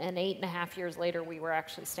from, and 8.5 years later we were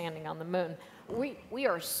actually standing on the Moon. We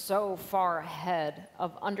are so far ahead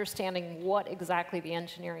of understanding what exactly the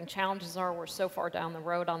engineering challenges are. We're so far down the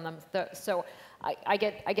road on them. So I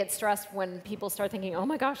get stressed when people start thinking, oh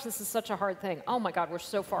my gosh, this is such a hard thing. Oh my God, we're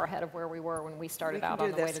so far ahead of where we were when we started out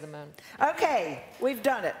on the way to the Moon. Okay, we've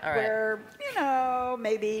done it. All right. We're,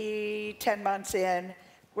 maybe 10 months in.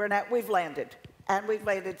 We've landed, and we've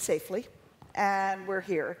landed safely, and we're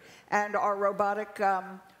here. And our robotic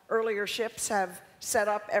earlier ships have set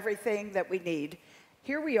up everything that we need.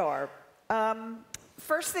 Here we are.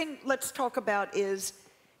 First thing let's talk about is,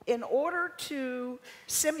 in order to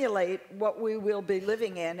simulate what we will be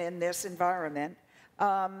living in this environment,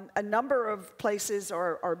 a number of places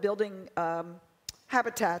are building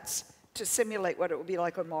habitats to simulate what it would be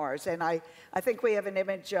like on Mars. And I think we have an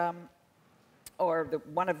image,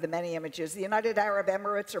 one of the many images. The United Arab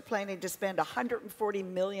Emirates are planning to spend $140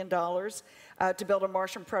 million to build a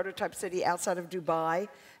Martian prototype city outside of Dubai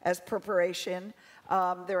as preparation.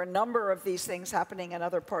 There are a number of these things happening in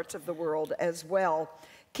other parts of the world as well.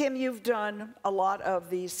 Kim, you've done a lot of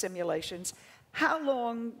these simulations. How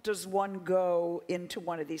long does one go into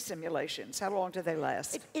one of these simulations? How long do they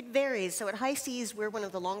last? It varies. So at high seas, we're one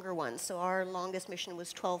of the longer ones. So our longest mission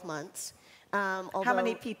was 12 months. How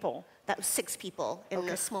many people? That was 6 people in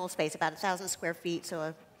a small space, about 1,000 square feet, so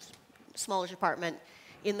a smallish apartment.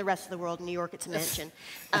 In the rest of the world, in New York, it's a mansion.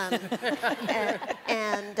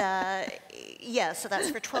 Yeah, so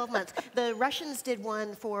that's for 12 months. The Russians did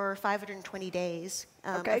one for 520 days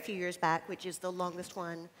a few years back, which is the longest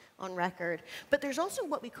one on record. But there's also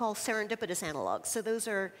what we call serendipitous analogs. So those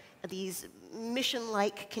are these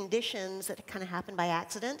mission-like conditions that kind of happen by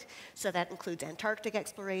accident. So that includes Antarctic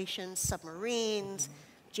exploration, submarines,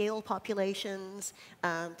 jail populations,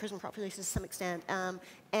 prison populations to some extent.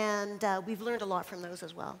 We've learned a lot from those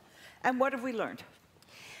as well. And what have we learned?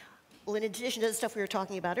 Well, in addition to the stuff we were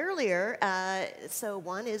talking about earlier, so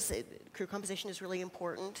one is crew composition is really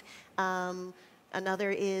important.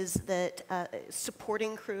 Another is that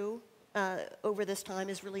supporting crew over this time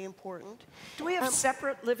is really important. Do we have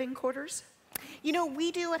separate living quarters? You know,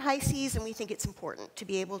 we do at High Seas, and we think it's important to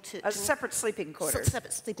be able to... separate sleeping quarters.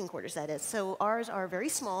 Separate sleeping quarters, that is. So ours are very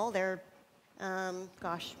small. They're,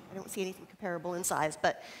 gosh, I don't see anything comparable in size,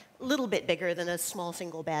 but a little bit bigger than a small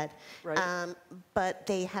single bed. Right. But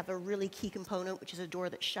they have a really key component, which is a door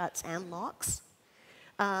that shuts and locks.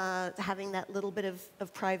 Having that little bit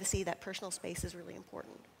of privacy, that personal space is really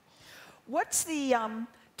important. What's the...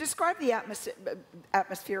 describe the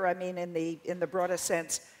atmosphere, I mean, in the broadest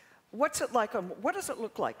sense. What's it like what does it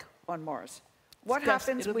look like on Mars? What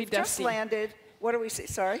happens? We've just landed. What do we see?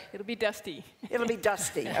 Sorry? It'll be dusty. It'll be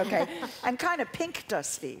dusty, okay. And kind of pink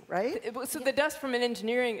dusty, right? So the dust from an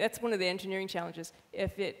engineering, that's one of the engineering challenges.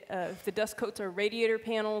 If the dust coats our radiator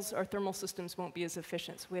panels, our thermal systems won't be as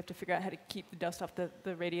efficient. So we have to figure out how to keep the dust off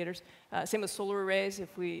the radiators. Same with solar arrays.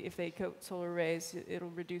 If they coat solar arrays, it'll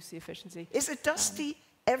reduce the efficiency. Is it dusty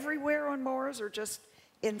everywhere on Mars or just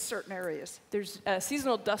in certain areas? There's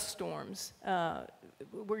seasonal dust storms.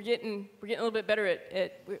 We're getting a little bit better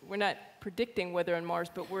we're not predicting weather on Mars,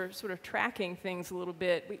 but we're sort of tracking things a little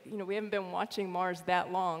bit. We haven't been watching Mars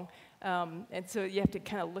that long, and so you have to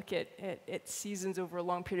kind of look at seasons over a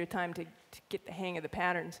long period of time to get the hang of the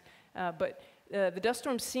patterns. But the dust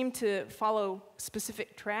storms seem to follow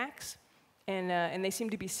specific tracks, and they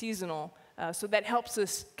seem to be seasonal. So that helps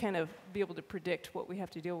us kind of be able to predict what we have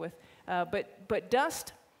to deal with. But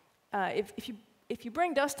dust, if you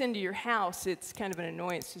bring dust into your house, it's kind of an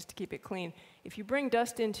annoyance just to keep it clean. If you bring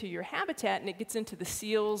dust into your habitat and it gets into the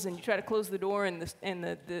seals and you try to close the door and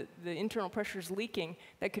the internal pressure is leaking,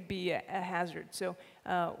 that could be a hazard. So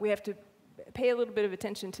we have to pay a little bit of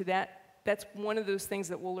attention to that. That's one of those things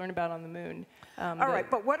that we'll learn about on the moon. All right,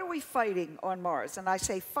 but what are we fighting on Mars? And I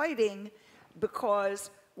say fighting because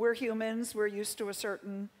we're humans, we're used to a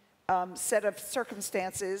certain set of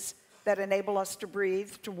circumstances that enable us to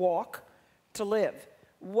breathe, to walk, to live.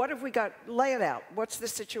 What have we got? Lay it out. What's the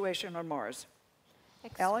situation on Mars?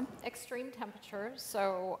 Ellen? Extreme temperatures,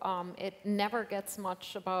 so it never gets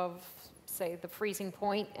much above, say, the freezing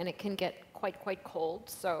point, and it can get quite cold,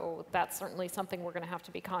 so that's certainly something we're going to have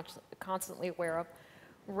to be constantly aware of.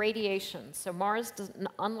 Radiation. So Mars,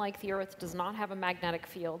 unlike the Earth, does not have a magnetic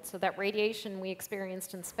field. So that radiation we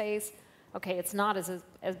experienced in space, okay, it's not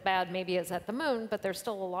as bad maybe as at the moon, but there's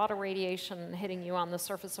still a lot of radiation hitting you on the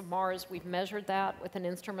surface of Mars. We've measured that with an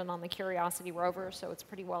instrument on the Curiosity rover, so it's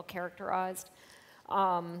pretty well characterized.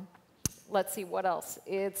 Let's see, what else?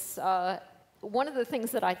 It's one of the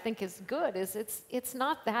things that I think is good is it's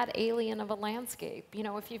not that alien of a landscape.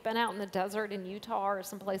 If you've been out in the desert in Utah or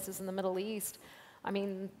some places in the Middle East, I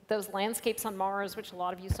mean, those landscapes on Mars, which a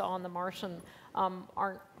lot of you saw on The Martian,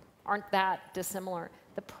 aren't that dissimilar.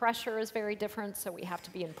 The pressure is very different, so we have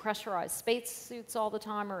to be in pressurized spacesuits all the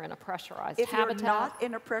time or in a pressurized habitat. If you're not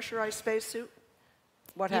in a pressurized spacesuit,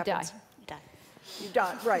 what happens? You die. You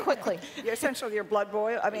die, right. Quickly. Essentially, your blood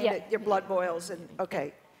boils. Your blood boils. And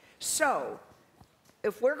okay. So,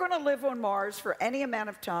 if we're going to live on Mars for any amount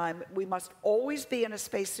of time, we must always be in a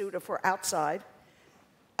spacesuit if we're outside.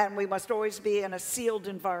 And we must always be in a sealed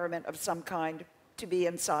environment of some kind to be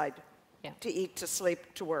inside, to eat, to sleep,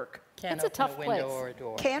 to work. Can't open a window or a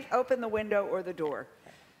door. Can't open the window or the door.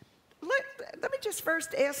 Let me just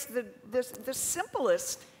first ask the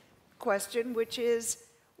simplest question, which is,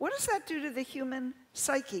 what does that do to the human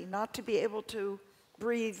psyche not to be able to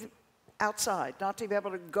breathe outside, not to be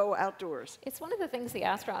able to go outdoors? It's one of the things the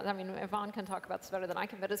astronauts, I mean, Yvonne can talk about this better than I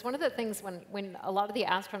can, but it's one of the things when a lot of the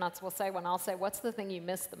astronauts will say, when I'll say, what's the thing you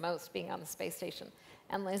miss the most being on the space station?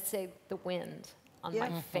 And let's say the wind on my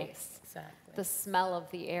face. Exactly. The smell of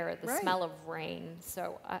the air, the smell of rain.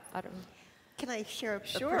 So I don't know. Can I share a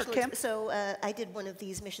personal experience? So I did one of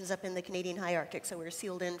these missions up in the Canadian high Arctic, so we were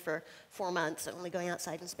sealed in for 4 months, only going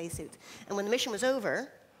outside in spacesuits. And when the mission was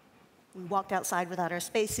over, We walked outside without our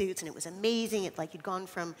spacesuits, and it was amazing. It's like you'd gone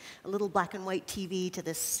from a little black and white TV to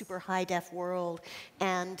this super high-def world,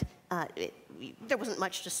 and there wasn't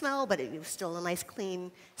much to smell, but it was still a nice,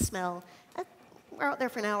 clean smell. We're out there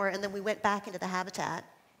for an hour, and then we went back into the habitat,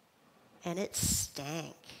 and it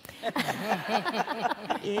stank.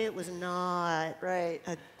 It was not a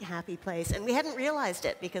happy place. And we hadn't realized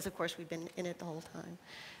it because, of course, we've been in it the whole time.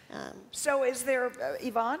 So is there,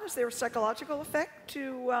 Yvonne, is there a psychological effect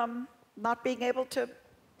to not being able to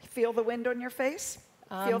feel the wind on your face?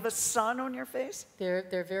 Feel the sun on your face?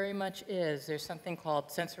 There very much is. There's something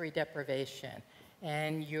called sensory deprivation.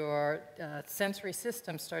 And your sensory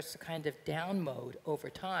system starts to kind of down mode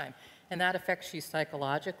over time. And that affects you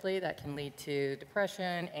psychologically. That can lead to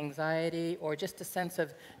depression, anxiety, or just a sense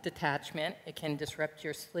of detachment. It can disrupt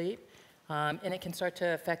your sleep, and it can start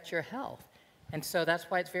to affect your health. And so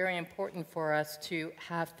that's why it's very important for us to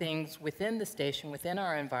have things within the station, within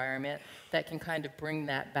our environment, that can kind of bring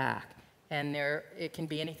that back. And it can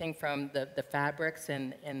be anything from the fabrics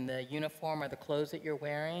and the uniform or the clothes that you're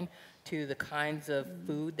wearing, to the kinds of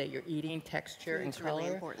food that you're eating, texture and color, really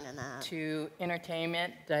important in that. To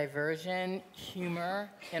entertainment, diversion, humor,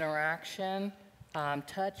 interaction,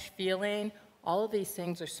 touch, feeling. All of these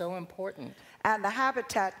things are so important. And the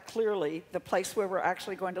habitat, clearly, the place where we're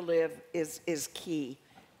actually going to live, is key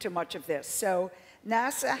to much of this. So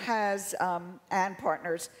NASA has, and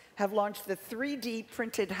partners, have launched the 3D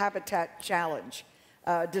Printed Habitat Challenge,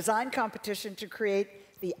 design competition to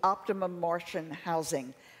create the optimum Martian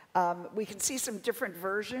housing. We can see some different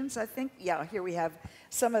versions, I think. Yeah, here we have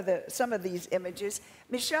some of these images.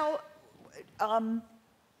 Michelle,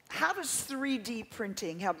 how does 3D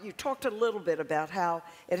printing help? You talked a little bit about how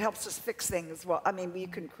it helps us fix things. Well, I mean, you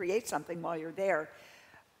can create something while you're there.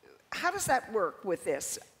 How does that work with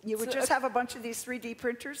this? You would just have a bunch of these 3D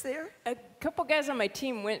printers there? A couple guys on my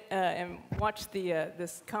team went and watched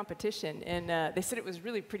this competition, and they said it was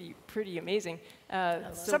really pretty amazing.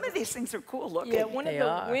 Some of these things are cool looking. Yeah,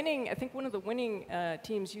 I think one of the winning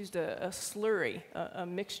teams used a slurry, a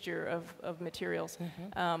mixture of materials.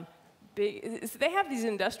 Mm-hmm. They have these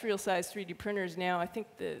industrial-sized 3D printers now. I think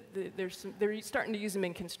they're starting to use them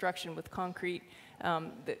in construction with concrete.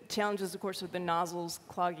 The challenges, of course, with the nozzles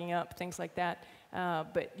clogging up, things like that.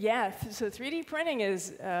 But yeah, so 3D printing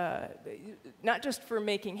is not just for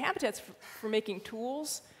making habitats, for making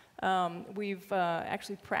tools. We've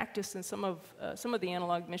actually practiced in some of the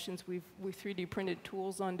analog missions. We've 3D printed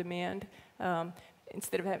tools on demand.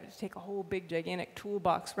 Instead of having to take a whole big gigantic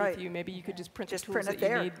toolbox with you, maybe you could just print the tools that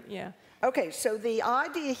you need. Yeah. Okay, so the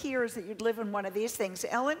idea here is that you'd live in one of these things.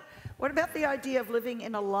 Ellen, what about the idea of living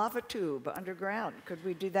in a lava tube underground? Could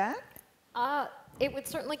we do that? It would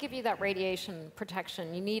certainly give you that radiation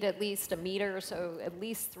protection. You need at least 1 meter, so at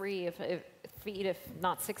least 3 feet, if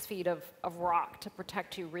not 6 feet of rock to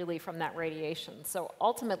protect you really from that radiation. So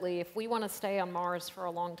ultimately, if we want to stay on Mars for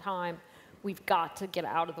a long time, we've got to get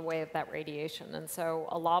out of the way of that radiation. And so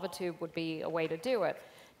a lava tube would be a way to do it.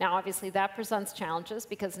 Now, obviously, that presents challenges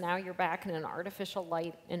because now you're back in an artificial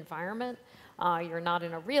light environment. You're not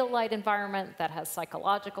in a real light environment that has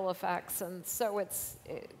psychological effects. And so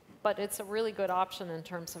but it's a really good option in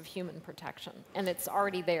terms of human protection. And it's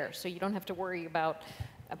already there, so you don't have to worry about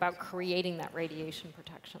creating that radiation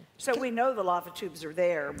protection. So we know the lava tubes are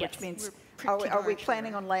there, which means, are we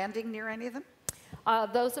planning on landing near any of them?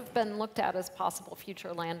 Those have been looked at as possible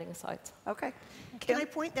future landing sites. Okay. Can I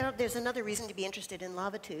point out there's another reason to be interested in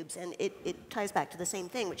lava tubes, and it ties back to the same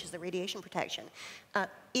thing, which is the radiation protection.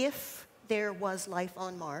 If there was life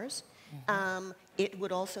on Mars, it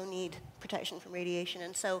would also need protection from radiation.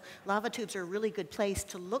 And so lava tubes are a really good place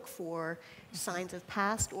to look for signs of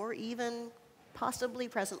past or even possibly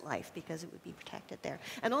present life, because it would be protected there.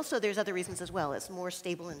 And also there's other reasons as well. It's more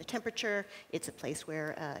stable in the temperature. It's a place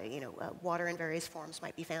where water in various forms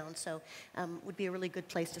might be found. So would be a really good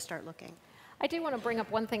place to start looking. I do want to bring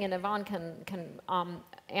up one thing, and Yvonne can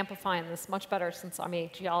amplify on this much better since I'm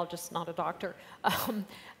a geologist, not a doctor.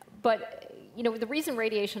 But the reason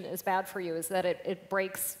radiation is bad for you is that it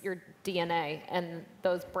breaks your DNA, and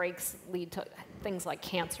those breaks lead to things like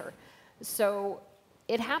cancer. So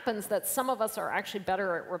it happens that some of us are actually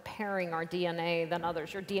better at repairing our DNA than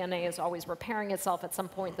others. Your DNA is always repairing itself. At some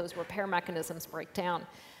point, those repair mechanisms break down.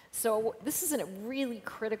 So this is a really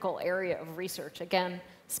critical area of research. Again,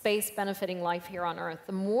 space benefiting life here on Earth.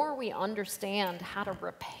 The more we understand how to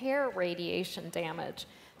repair radiation damage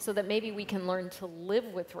so that maybe we can learn to live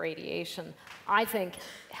with radiation, I think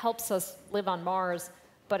helps us live on Mars,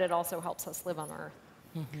 but it also helps us live on Earth.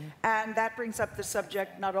 Mm-hmm. And that brings up the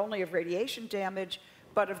subject not only of radiation damage,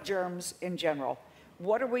 but of germs in general.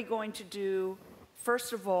 What are we going to do,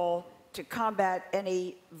 first of all, to combat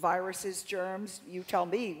any viruses, germs? You tell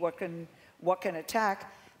me what can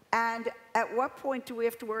attack. And at what point do we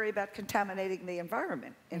have to worry about contaminating the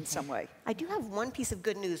environment in some way? I do have one piece of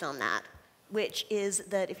good news on that, which is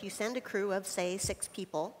that if you send a crew of, say, 6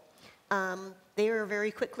 people, they are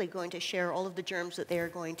very quickly going to share all of the germs that they are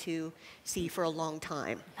going to see for a long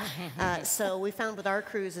time. So we found with our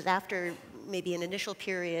crews that after maybe an initial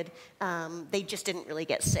period, they just didn't really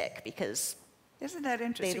get sick because isn't that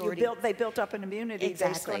interesting? already, they built up an immunity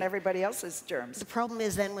based on everybody else's germs. The problem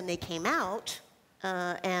is then when they came out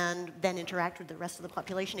and then interacted with the rest of the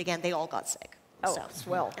population again, they all got sick. Oh, so,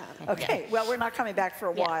 swell. Okay, well, we're not coming back for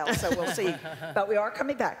a while, so we'll see. But we are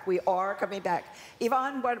coming back. We are coming back.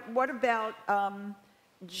 Yvonne, what about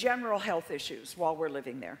general health issues while we're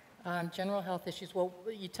living there? General health issues, well,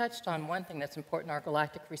 you touched on one thing that's important, our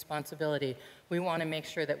galactic responsibility. We want to make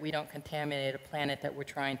sure that we don't contaminate a planet that we're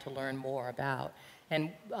trying to learn more about.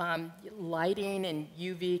 And lighting and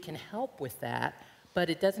UV can help with that, but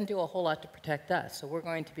it doesn't do a whole lot to protect us. So we're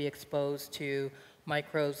going to be exposed to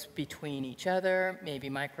microbes between each other, maybe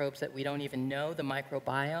microbes that we don't even know, the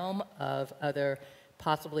microbiome of other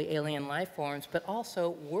possibly alien life forms, but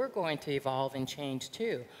also we're going to evolve and change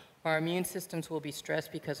too. Our immune systems will be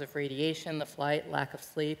stressed because of radiation, the flight, lack of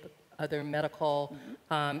sleep, other medical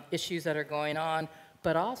issues that are going on,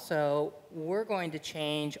 but also we're going to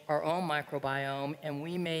change our own microbiome and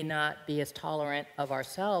we may not be as tolerant of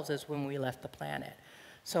ourselves as when we left the planet.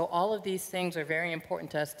 So all of these things are very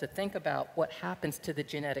important to us to think about what happens to the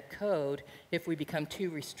genetic code if we become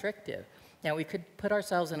too restrictive. Now, we could put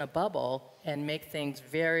ourselves in a bubble and make things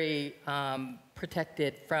very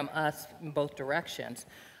protected from us in both directions.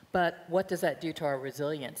 But what does that do to our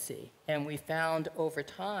resiliency? And we found over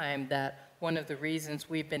time that one of the reasons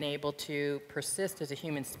we've been able to persist as a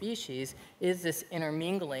human species is this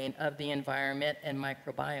intermingling of the environment and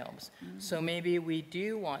microbiomes. So maybe we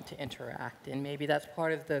do want to interact, and maybe that's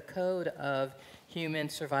part of the code of human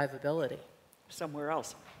survivability. Somewhere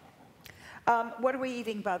else. What are we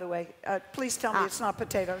eating, by the way? Please tell me it's not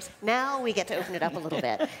potatoes. Now we get to open it up a little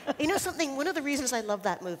bit. You know something, one of the reasons I love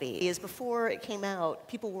that movie is before it came out,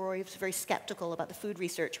 people were always very skeptical about the food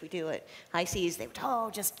research we do at High Seas. They would, oh,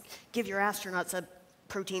 just give your astronauts a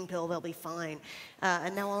protein pill, they'll be fine.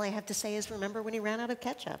 And now all I have to say is remember when he ran out of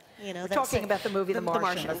ketchup. You know, we're talking about the movie The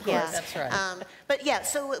Martian, of course. Yeah. That's right. But yeah,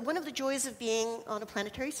 so one of the joys of being on a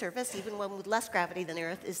planetary surface, even one with less gravity than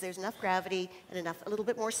Earth, is there's enough gravity and a little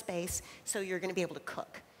bit more space, so you're going to be able to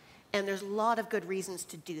cook. And there's a lot of good reasons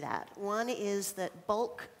to do that. One is that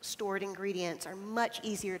bulk stored ingredients are much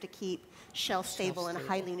easier to keep shelf stable and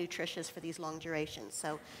highly nutritious for these long durations.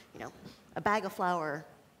 So, you know, a bag of flour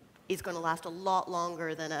is going to last a lot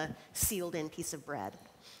longer than a sealed-in piece of bread.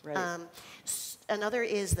 Right. Another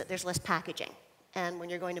is that there's less packaging. And when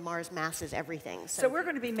you're going to Mars, mass is everything. So we're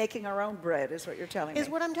going to be making our own bread, is what you're telling me. Is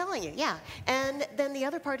what I'm telling you, yeah. And then the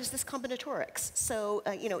other part is this combinatorics. So,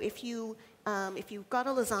 you know, if you've got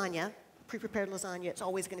a lasagna, pre-prepared lasagna, it's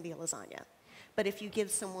always going to be a lasagna. But if you give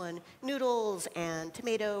someone noodles and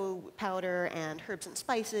tomato powder and herbs and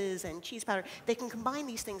spices and cheese powder, they can combine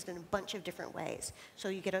these things in a bunch of different ways. So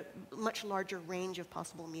you get a much larger range of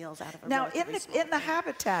possible meals out of a Now, in the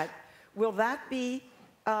habitat, will that be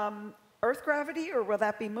Earth gravity or will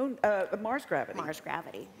that be Mars gravity? Mars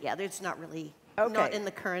gravity. Yeah, there's not really, okay. Not in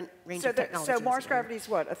the current range of technology. So Mars gravity is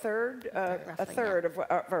what, a third? Roughly, a third of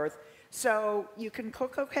Earth. So you can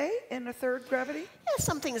cook okay in a third gravity? Yeah,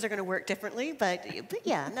 some things are going to work differently, but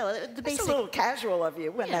yeah, no, the basic... It's a little casual of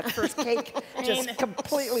you when that first cake just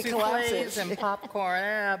completely collapses. And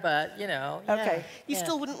popcorn, but, you know. Yeah, okay. You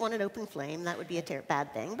still wouldn't want an open flame. That would be a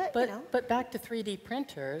bad thing, but you know. But back to 3D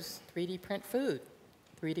printers, 3D print food,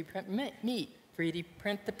 3D print meat, 3D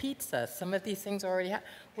print the pizza. Some of these things already have.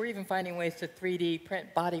 We're even finding ways to 3D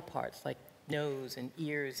print body parts like nose and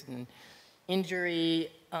ears and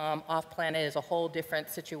injury off-planet is a whole different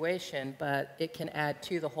situation, but it can add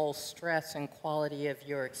to the whole stress and quality of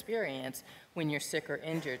your experience when you're sick or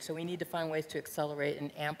injured. So we need to find ways to accelerate and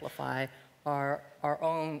amplify our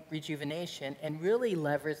own rejuvenation and really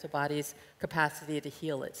leverage the body's capacity to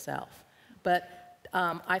heal itself. But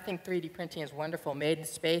I think 3D printing is wonderful. Made in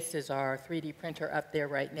Space is our 3D printer up there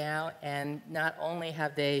right now, and not only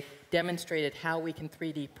have they demonstrated how we can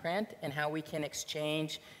 3D print and how we can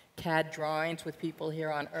exchange CAD drawings with people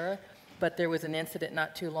here on Earth, but there was an incident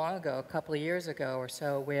not too long ago, a couple of years ago or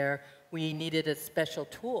so, where we needed a special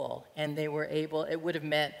tool, and they were able, it would have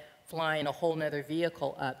meant flying a whole nother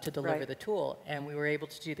vehicle up to deliver the tool, and we were able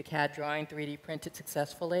to do the CAD drawing, 3D print it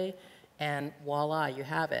successfully, and voila, you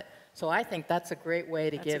have it. So I think that's a great way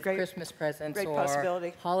to give Christmas presents or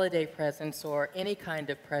holiday presents or any kind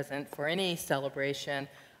of present for any celebration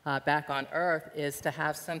back on Earth, is to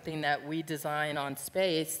have something that we design on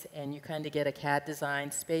space, and you kind of get a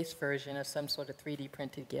CAD-designed space version of some sort of 3D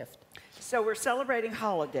printed gift. So we're celebrating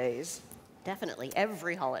holidays. Definitely,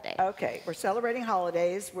 every holiday. Okay, we're celebrating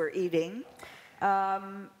holidays, we're eating.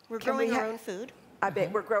 We're growing our own food. I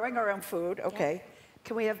bet we're growing our own food, okay. Yeah.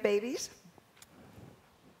 Can we have babies?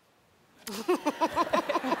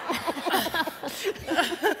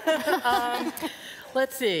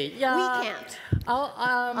 Let's see. Yeah, we can't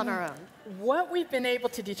on our own. What we've been able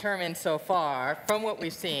to determine so far from what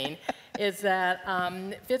we've seen is that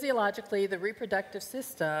physiologically the reproductive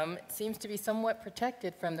system seems to be somewhat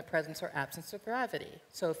protected from the presence or absence of gravity.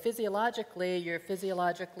 So physiologically, you're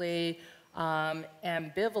physiologically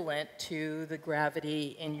ambivalent to the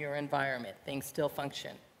gravity in your environment. Things still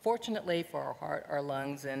function. Fortunately for our heart, our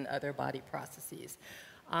lungs, and other body processes.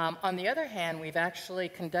 On the other hand, we've actually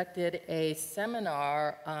conducted a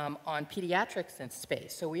seminar on pediatrics in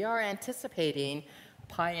space. So we are anticipating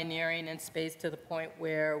pioneering in space to the point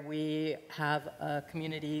where we have a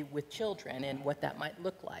community with children and what that might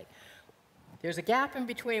look like. There's a gap in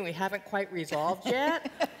between we haven't quite resolved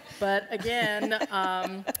yet, but again,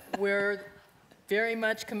 we're very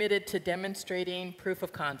much committed to demonstrating proof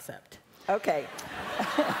of concept. Okay.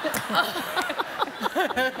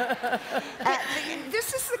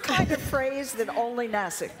 This is the kind of phrase that only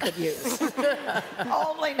NASA could use.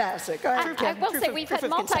 Only NASA. Go ahead. I will say we've had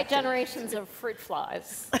multi-generations of fruit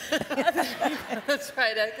flies. That's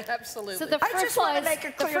right, absolutely. So the fruit I just want to make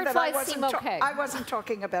it clear that I wasn't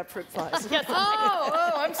talking about fruit flies. Yes.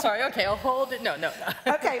 Oh, I'm sorry. Okay, I'll hold it. No.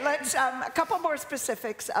 Okay, let's, a couple more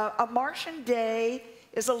specifics. A Martian day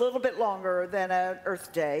is a little bit longer than an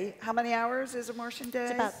Earth day. How many hours is a Martian day?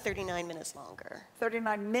 It's about 39 minutes longer.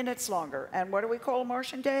 39 minutes longer. And what do we call a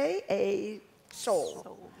Martian day? A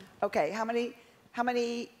soul. Okay, how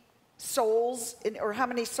many souls or how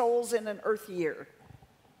many souls in an Earth year?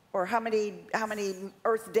 Or how many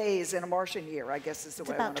Earth days in a Martian year, I guess is the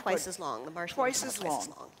way I want to put it. It's about twice as long. The Martian twice as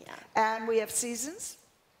long. Yeah. And we have seasons?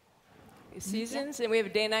 Seasons, and we have a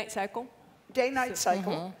day-night cycle. Day-night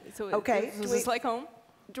cycle. So okay. Is this like home?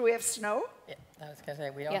 Do we have snow? Yeah, I was going to say,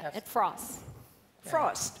 we don't have... it frosts.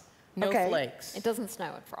 Frost. No okay. flakes. It doesn't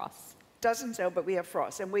snow, it frosts. Doesn't snow, but we have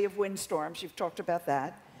frost. And we have windstorms. You've talked about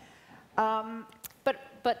that.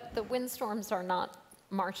 But the windstorms are not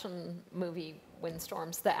Martian movie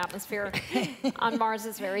windstorms. The atmosphere on Mars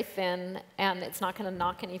is very thin, and it's not going to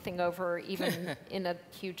knock anything over, even in a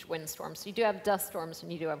huge windstorm. So you do have dust storms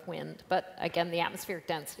and you do have wind. But again, the atmospheric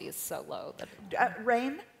density is so low that...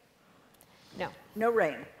 Rain? No. No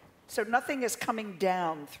rain. So nothing is coming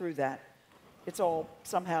down through that. It's all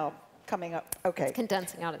somehow coming up. Okay. It's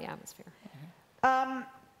condensing out of the atmosphere.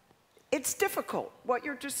 It's difficult. What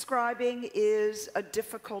you're describing is a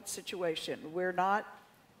difficult situation. We're not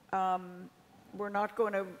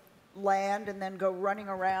going to land and then go running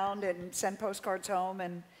around and send postcards home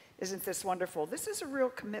and isn't this wonderful? This is a real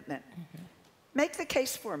commitment. Make the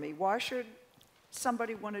case for me. Why should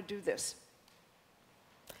somebody want to do this?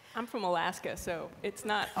 I'm from Alaska, so it's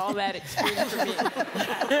not all that extreme for me.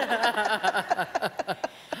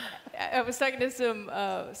 I was talking to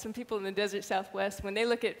some people in the desert Southwest. When they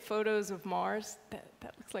look at photos of Mars, that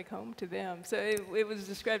looks like home to them. So it was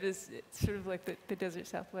described as sort of like the desert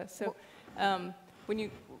Southwest. So when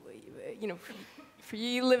you know, for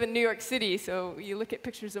you live in New York City, so you look at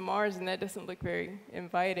pictures of Mars, and that doesn't look very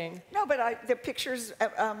inviting. No, but the pictures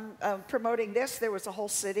promoting this, there was a whole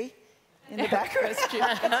city in the background.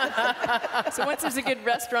 So once there's a good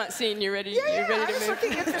restaurant scene, you're ready. Yeah, you're ready to I was move.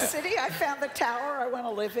 looking at the city. I found the tower I want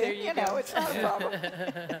to live in. You know, it's not a problem.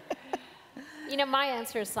 You know, my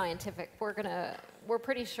answer is scientific. We're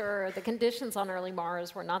pretty sure the conditions on early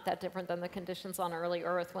Mars were not that different than the conditions on early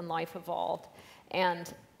Earth when life evolved.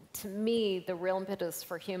 And to me, the real impetus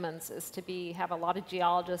for humans is to have a lot of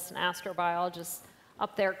geologists and astrobiologists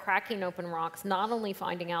up there cracking open rocks, not only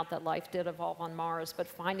finding out that life did evolve on Mars, but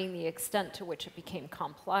finding the extent to which it became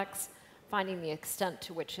complex, finding the extent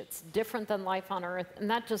to which it's different than life on Earth. And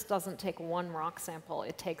that just doesn't take one rock sample.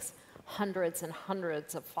 It takes hundreds and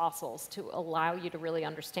hundreds of fossils to allow you to really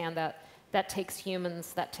understand that. That takes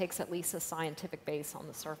humans, that takes at least a scientific base on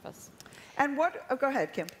the surface. And what, go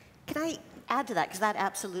ahead, Kim. Can I add to that? Because that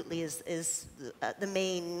absolutely is the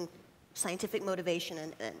main scientific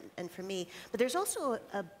motivation and for me. But there's also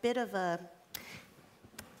a bit of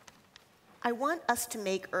I want us to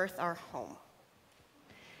make Earth our home.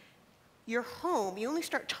 Your home, you only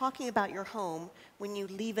start talking about your home when you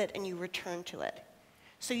leave it and you return to it.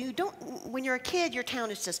 So you don't, when you're a kid, your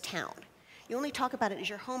town is just town. You only talk about it as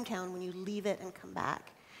your hometown when you leave it and come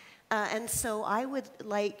back. And so I would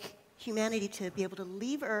like humanity to be able to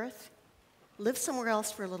leave Earth, live somewhere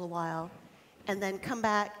else for a little while, and then come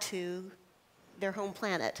back to their home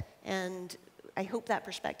planet. And I hope that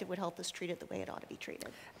perspective would help us treat it the way it ought to be treated.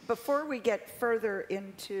 Before we get further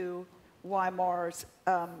into why Mars,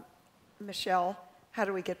 Michelle, how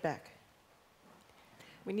do we get back?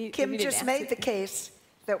 Kim just made the case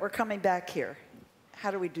that we're coming back here.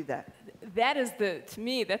 How do we do that? That is to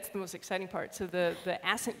me, that's the most exciting part. So the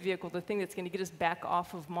ascent vehicle, the thing that's going to get us back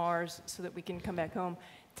off of Mars so that we can come back home,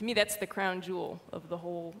 to me, that's the crown jewel of the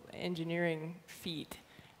whole engineering feat.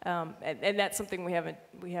 And that's something we haven't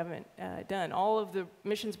done. All of the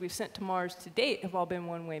missions we've sent to Mars to date have all been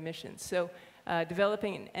one-way missions. So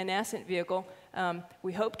developing an ascent vehicle,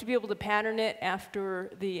 we hope to be able to pattern it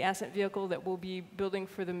after the ascent vehicle that we'll be building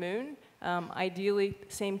for the moon. Ideally,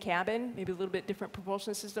 same cabin, maybe a little bit different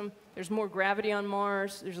propulsion system. There's more gravity on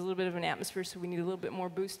Mars. There's a little bit of an atmosphere, so we need a little bit more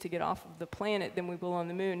boost to get off of the planet than we will on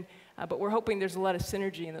the moon. But we're hoping there's a lot of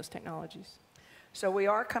synergy in those technologies. So we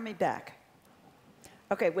are coming back.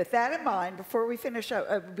 Okay, with that in mind, before we finish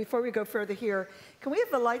up, before we go further here, can we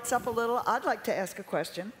have the lights up a little? I'd like to ask a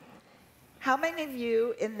question. How many of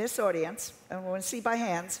you in this audience, and I want to see by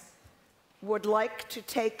hands, would like to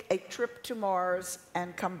take a trip to Mars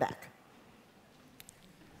and come back?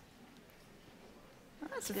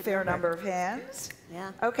 That's a fair number of hands.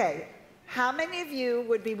 Yeah. Okay. How many of you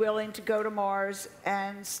would be willing to go to Mars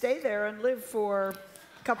and stay there and live for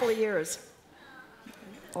a couple of years?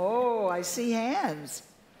 Oh, I see hands.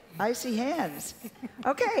 I see hands.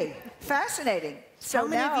 Okay, fascinating. So how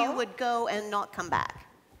many now, of you would go and not come back?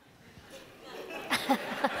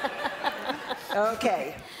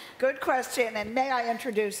 Okay, good question. And may I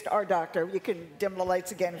introduce our doctor? You can dim the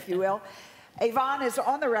lights again, if you will. Yvonne is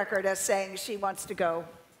on the record as saying she wants to go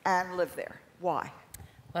and live there. Why?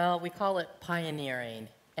 Well, we call it pioneering,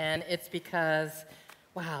 and it's because,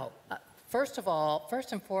 wow, first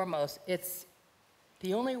and foremost, it's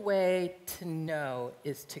the only way to know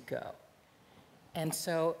is to go. And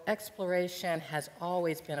so exploration has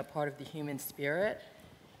always been a part of the human spirit,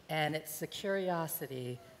 and it's the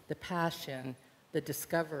curiosity, the passion, the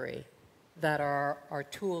discovery that are our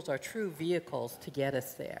tools, our true vehicles to get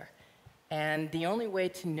us there. And the only way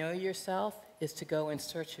to know yourself is to go in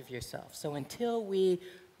search of yourself. So until we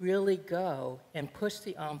really go and push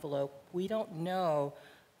the envelope, we don't know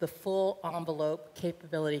the full envelope,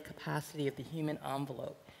 capability, capacity of the human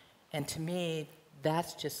envelope. And to me,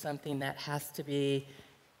 that's just something that has to be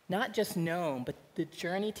not just known, but the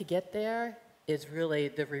journey to get there is really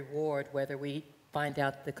the reward, whether we find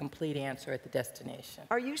out the complete answer at the destination.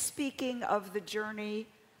 Are you speaking of the journey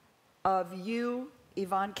of you,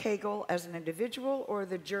 Yvonne Cagle, as an individual, or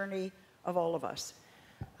the journey of all of us?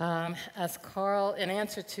 As Carl, in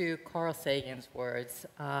answer to Carl Sagan's words,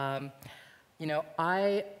 you know,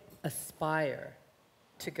 I aspire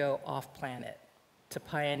to go off planet, to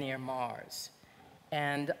pioneer Mars.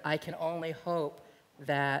 And I can only hope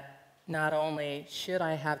that not only should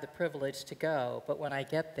I have the privilege to go, but when I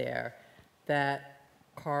get there, that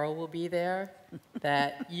Carl will be there,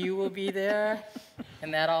 that you will be there,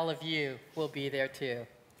 and that all of you will be there too.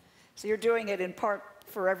 So you're doing it in part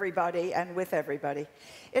for everybody and with everybody.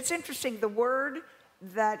 It's interesting, the word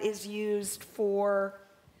that is used for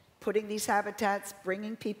putting these habitats,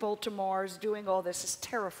 bringing people to Mars, doing all this is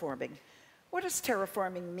terraforming. What does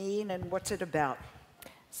terraforming mean and what's it about?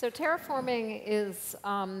 So terraforming is,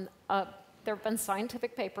 there have been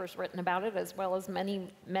scientific papers written about it as well as many,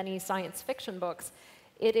 many science fiction books.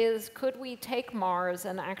 It is, could we take Mars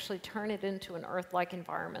and actually turn it into an Earth-like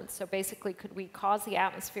environment? So basically, could we cause the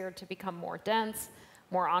atmosphere to become more dense,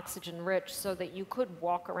 more oxygen-rich, so that you could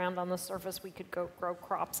walk around on the surface, we could go grow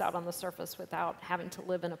crops out on the surface without having to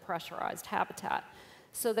live in a pressurized habitat.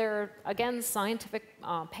 So there are, again, scientific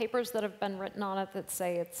papers that have been written on it that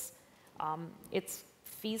say it's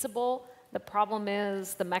feasible. The problem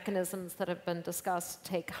is the mechanisms that have been discussed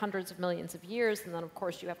take hundreds of millions of years, and then, of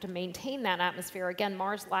course, you have to maintain that atmosphere. Again,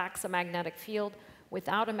 Mars lacks a magnetic field.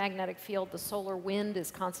 Without a magnetic field, the solar wind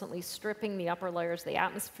is constantly stripping the upper layers of the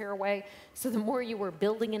atmosphere away. So the more you were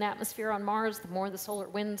building an atmosphere on Mars, the more the solar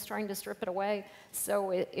wind's trying to strip it away.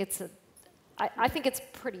 So I think it's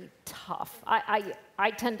pretty tough.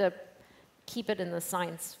 I tend to keep it in the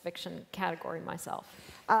science fiction category myself.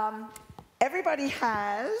 Everybody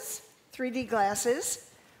has 3D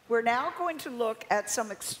glasses. We're now going to look at some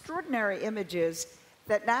extraordinary images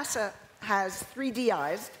that NASA has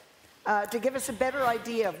 3D'ized to give us a better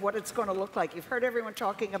idea of what it's going to look like. You've heard everyone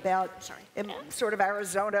talking about sort of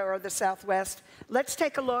Arizona or the Southwest. Let's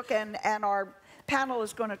take a look, and our panel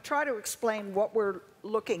is going to try to explain what we're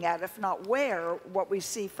looking at, if not where, what we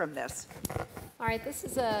see from this. All right, this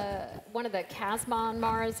is one of the chasma on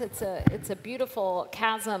Mars. It's a beautiful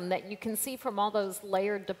chasm that you can see from all those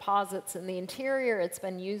layered deposits in the interior. It's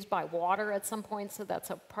been used by water at some point, so that's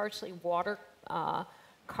a partially water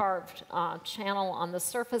carved channel on the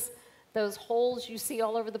surface. Those holes you see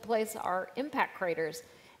all over the place are impact craters.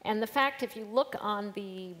 And the fact, if you look on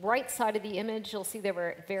the right side of the image, you'll see there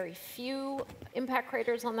were very few impact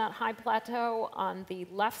craters on that high plateau. On the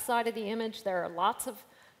left side of the image, there are lots of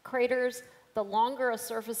craters. The longer a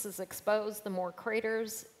surface is exposed, the more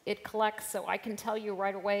craters it collects. So I can tell you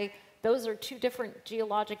right away, those are two different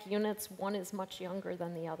geologic units. One is much younger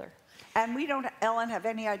than the other. And we don't, Ellen, have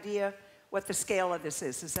any idea what the scale of this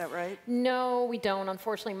is that right? No, we don't.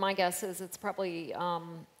 Unfortunately, my guess is it's probably,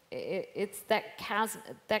 it's that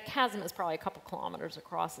chasm is probably a couple kilometers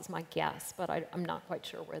across is my guess, but I'm not quite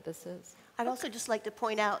sure where this is. I'd also just like to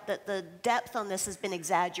point out that the depth on this has been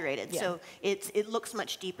exaggerated, Yeah. so it looks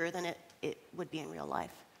much deeper than it would be in real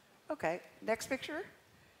life. Okay, next picture.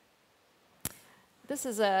 This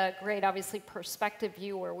is a great, obviously, perspective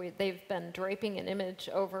view where they've been draping an image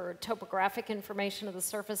over topographic information of the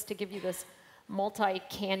surface to give you this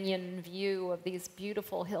multi-canyon view of these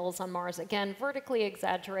beautiful hills on Mars. Again, vertically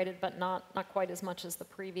exaggerated, but not quite as much as the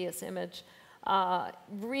previous image.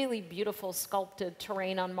 Really beautiful sculpted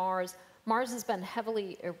terrain on Mars. Mars has been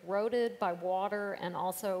heavily eroded by water, and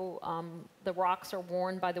also the rocks are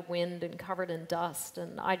worn by the wind and covered in dust,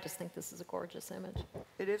 and I just think this is a gorgeous image.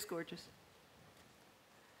 It is gorgeous.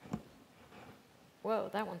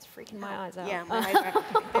 Whoa, that one's freaking my eyes out. Yeah, my eyes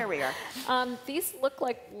are, there we are. These look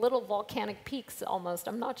like little volcanic peaks almost.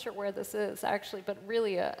 I'm not sure where this is actually, but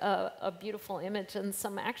really a beautiful image, and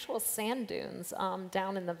some actual sand dunes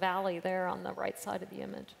down in the valley there on the right side of the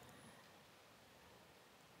image.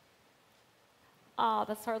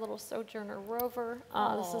 That's our little Sojourner rover.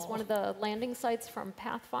 This is one of the landing sites from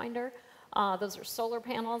Pathfinder. Those are solar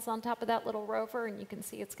panels on top of that little rover, and you can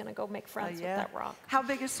see it's going to go make friends with that rock. How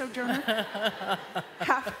big is Sojourner?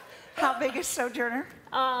 how big is Sojourner?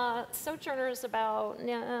 Sojourner is about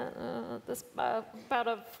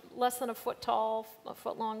less than a foot tall, a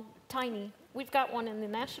foot long, tiny. We've got one in the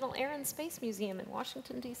National Air and Space Museum in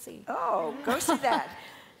Washington, D.C. Oh, go see that.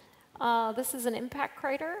 This is an impact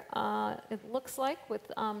crater, it looks like, with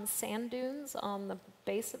sand dunes on the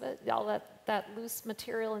base of it. All that loose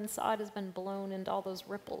material inside has been blown into all those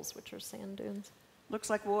ripples, which are sand dunes. Looks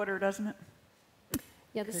like water, doesn't it?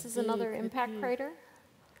 Yeah, this is another impact crater.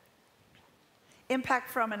 Impact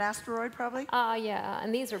from an asteroid, probably? Yeah,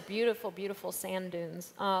 and these are beautiful, beautiful sand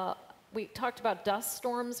dunes. We talked about dust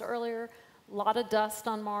storms earlier. A lot of dust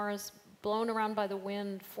on Mars, blown around by the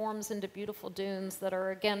wind, forms into beautiful dunes that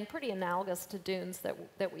are, again, pretty analogous to dunes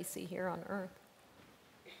that we see here on Earth.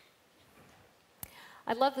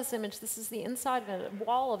 I love this image. This is the inside of a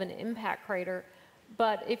wall of an impact crater,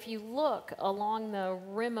 but if you look along the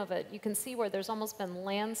rim of it, you can see where there's almost been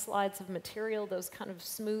landslides of material, those kind of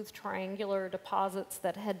smooth triangular deposits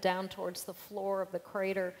that head down towards the floor of the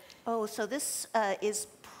crater. Oh, so this is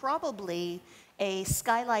probably a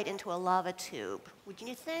skylight into a lava tube, wouldn't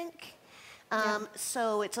you think?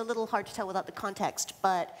 So it's a little hard to tell without the context,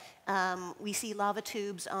 but we see lava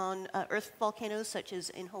tubes on Earth volcanoes, such as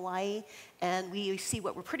in Hawaii, and we see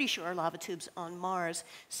what we're pretty sure are lava tubes on Mars.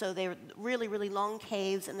 So they're really, really long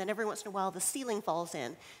caves, and then every once in a while the ceiling falls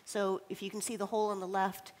in. So if you can see the hole on the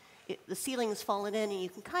left, the ceiling's fallen in, and you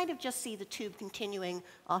can kind of just see the tube continuing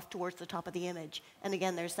off towards the top of the image. And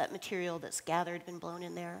again, there's that material that's gathered, been blown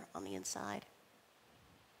in there on the inside.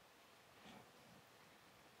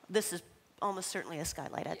 This is almost certainly a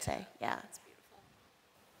skylight, I'd say. Yeah. It's beautiful.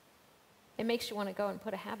 It makes you want to go and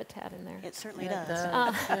put a habitat in there. It certainly does.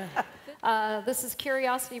 This is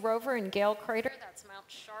Curiosity rover in Gale Crater. That's Mount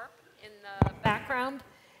Sharp in the background.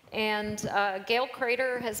 And Gale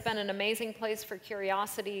Crater has been an amazing place for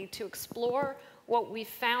Curiosity to explore. What we've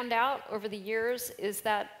found out over the years is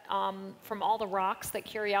that from all the rocks that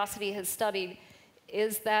Curiosity has studied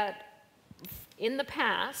is that in the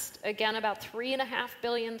past, again about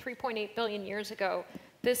 3.8 billion years ago,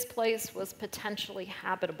 this place was potentially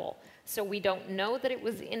habitable. So we don't know that it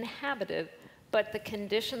was inhabited, but the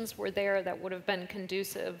conditions were there that would have been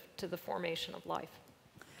conducive to the formation of life.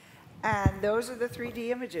 And those are the 3D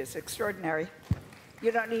images. Extraordinary.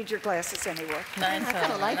 You don't need your glasses anymore. Nice.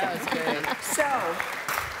 That was great. So,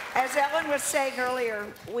 as Ellen was saying earlier,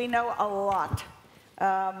 we know a lot.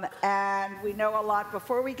 And we know a lot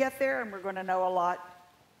before we get there, and we're going to know a lot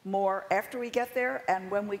more after we get there and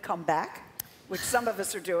when we come back, which some of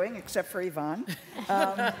us are doing, except for Yvonne.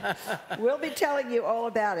 We'll be telling you all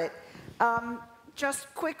about it.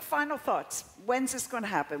 Just quick final thoughts. When's this going to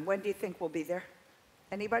happen? When do you think we'll be there?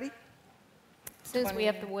 Anybody? As soon as we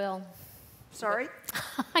have the will. Sorry?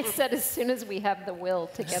 I said as soon as we have the will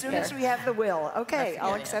to get there. As soon as we have the will. Okay,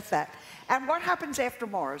 I'll accept that. And what happens after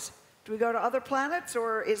Mars? Do we go to other planets,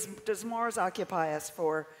 or does Mars occupy us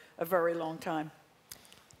for a very long time?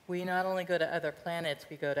 We not only go to other planets,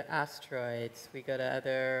 we go to asteroids, we go to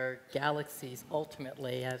other galaxies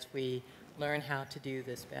ultimately as we learn how to do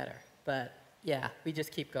this better. But yeah, we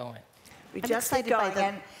just keep going. We just keep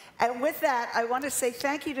going. And with that, I want to say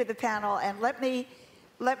thank you to the panel, and let me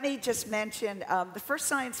just mention the first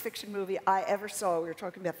science fiction movie I ever saw, we were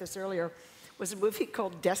talking about this earlier, was a movie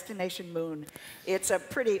called Destination Moon. It's a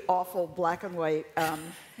pretty awful black and white,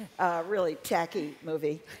 really tacky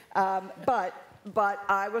movie. But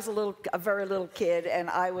I was a very little kid,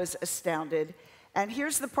 and I was astounded. And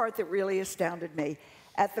here's the part that really astounded me.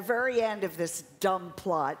 At the very end of this dumb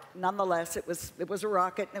plot, nonetheless, it was a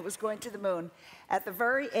rocket, and it was going to the moon. At the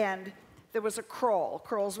very end, there was a crawl.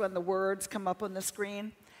 Crawls when the words come up on the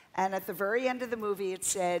screen. And at the very end of the movie, it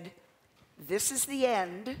said, "This is the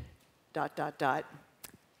end, ...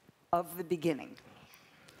 of the beginning."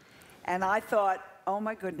 And I thought, oh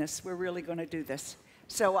my goodness, we're really going to do this.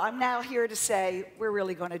 So I'm now here to say we're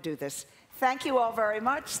really going to do this. Thank you all very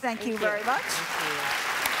much. Thank you very much.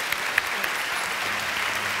 Thank you.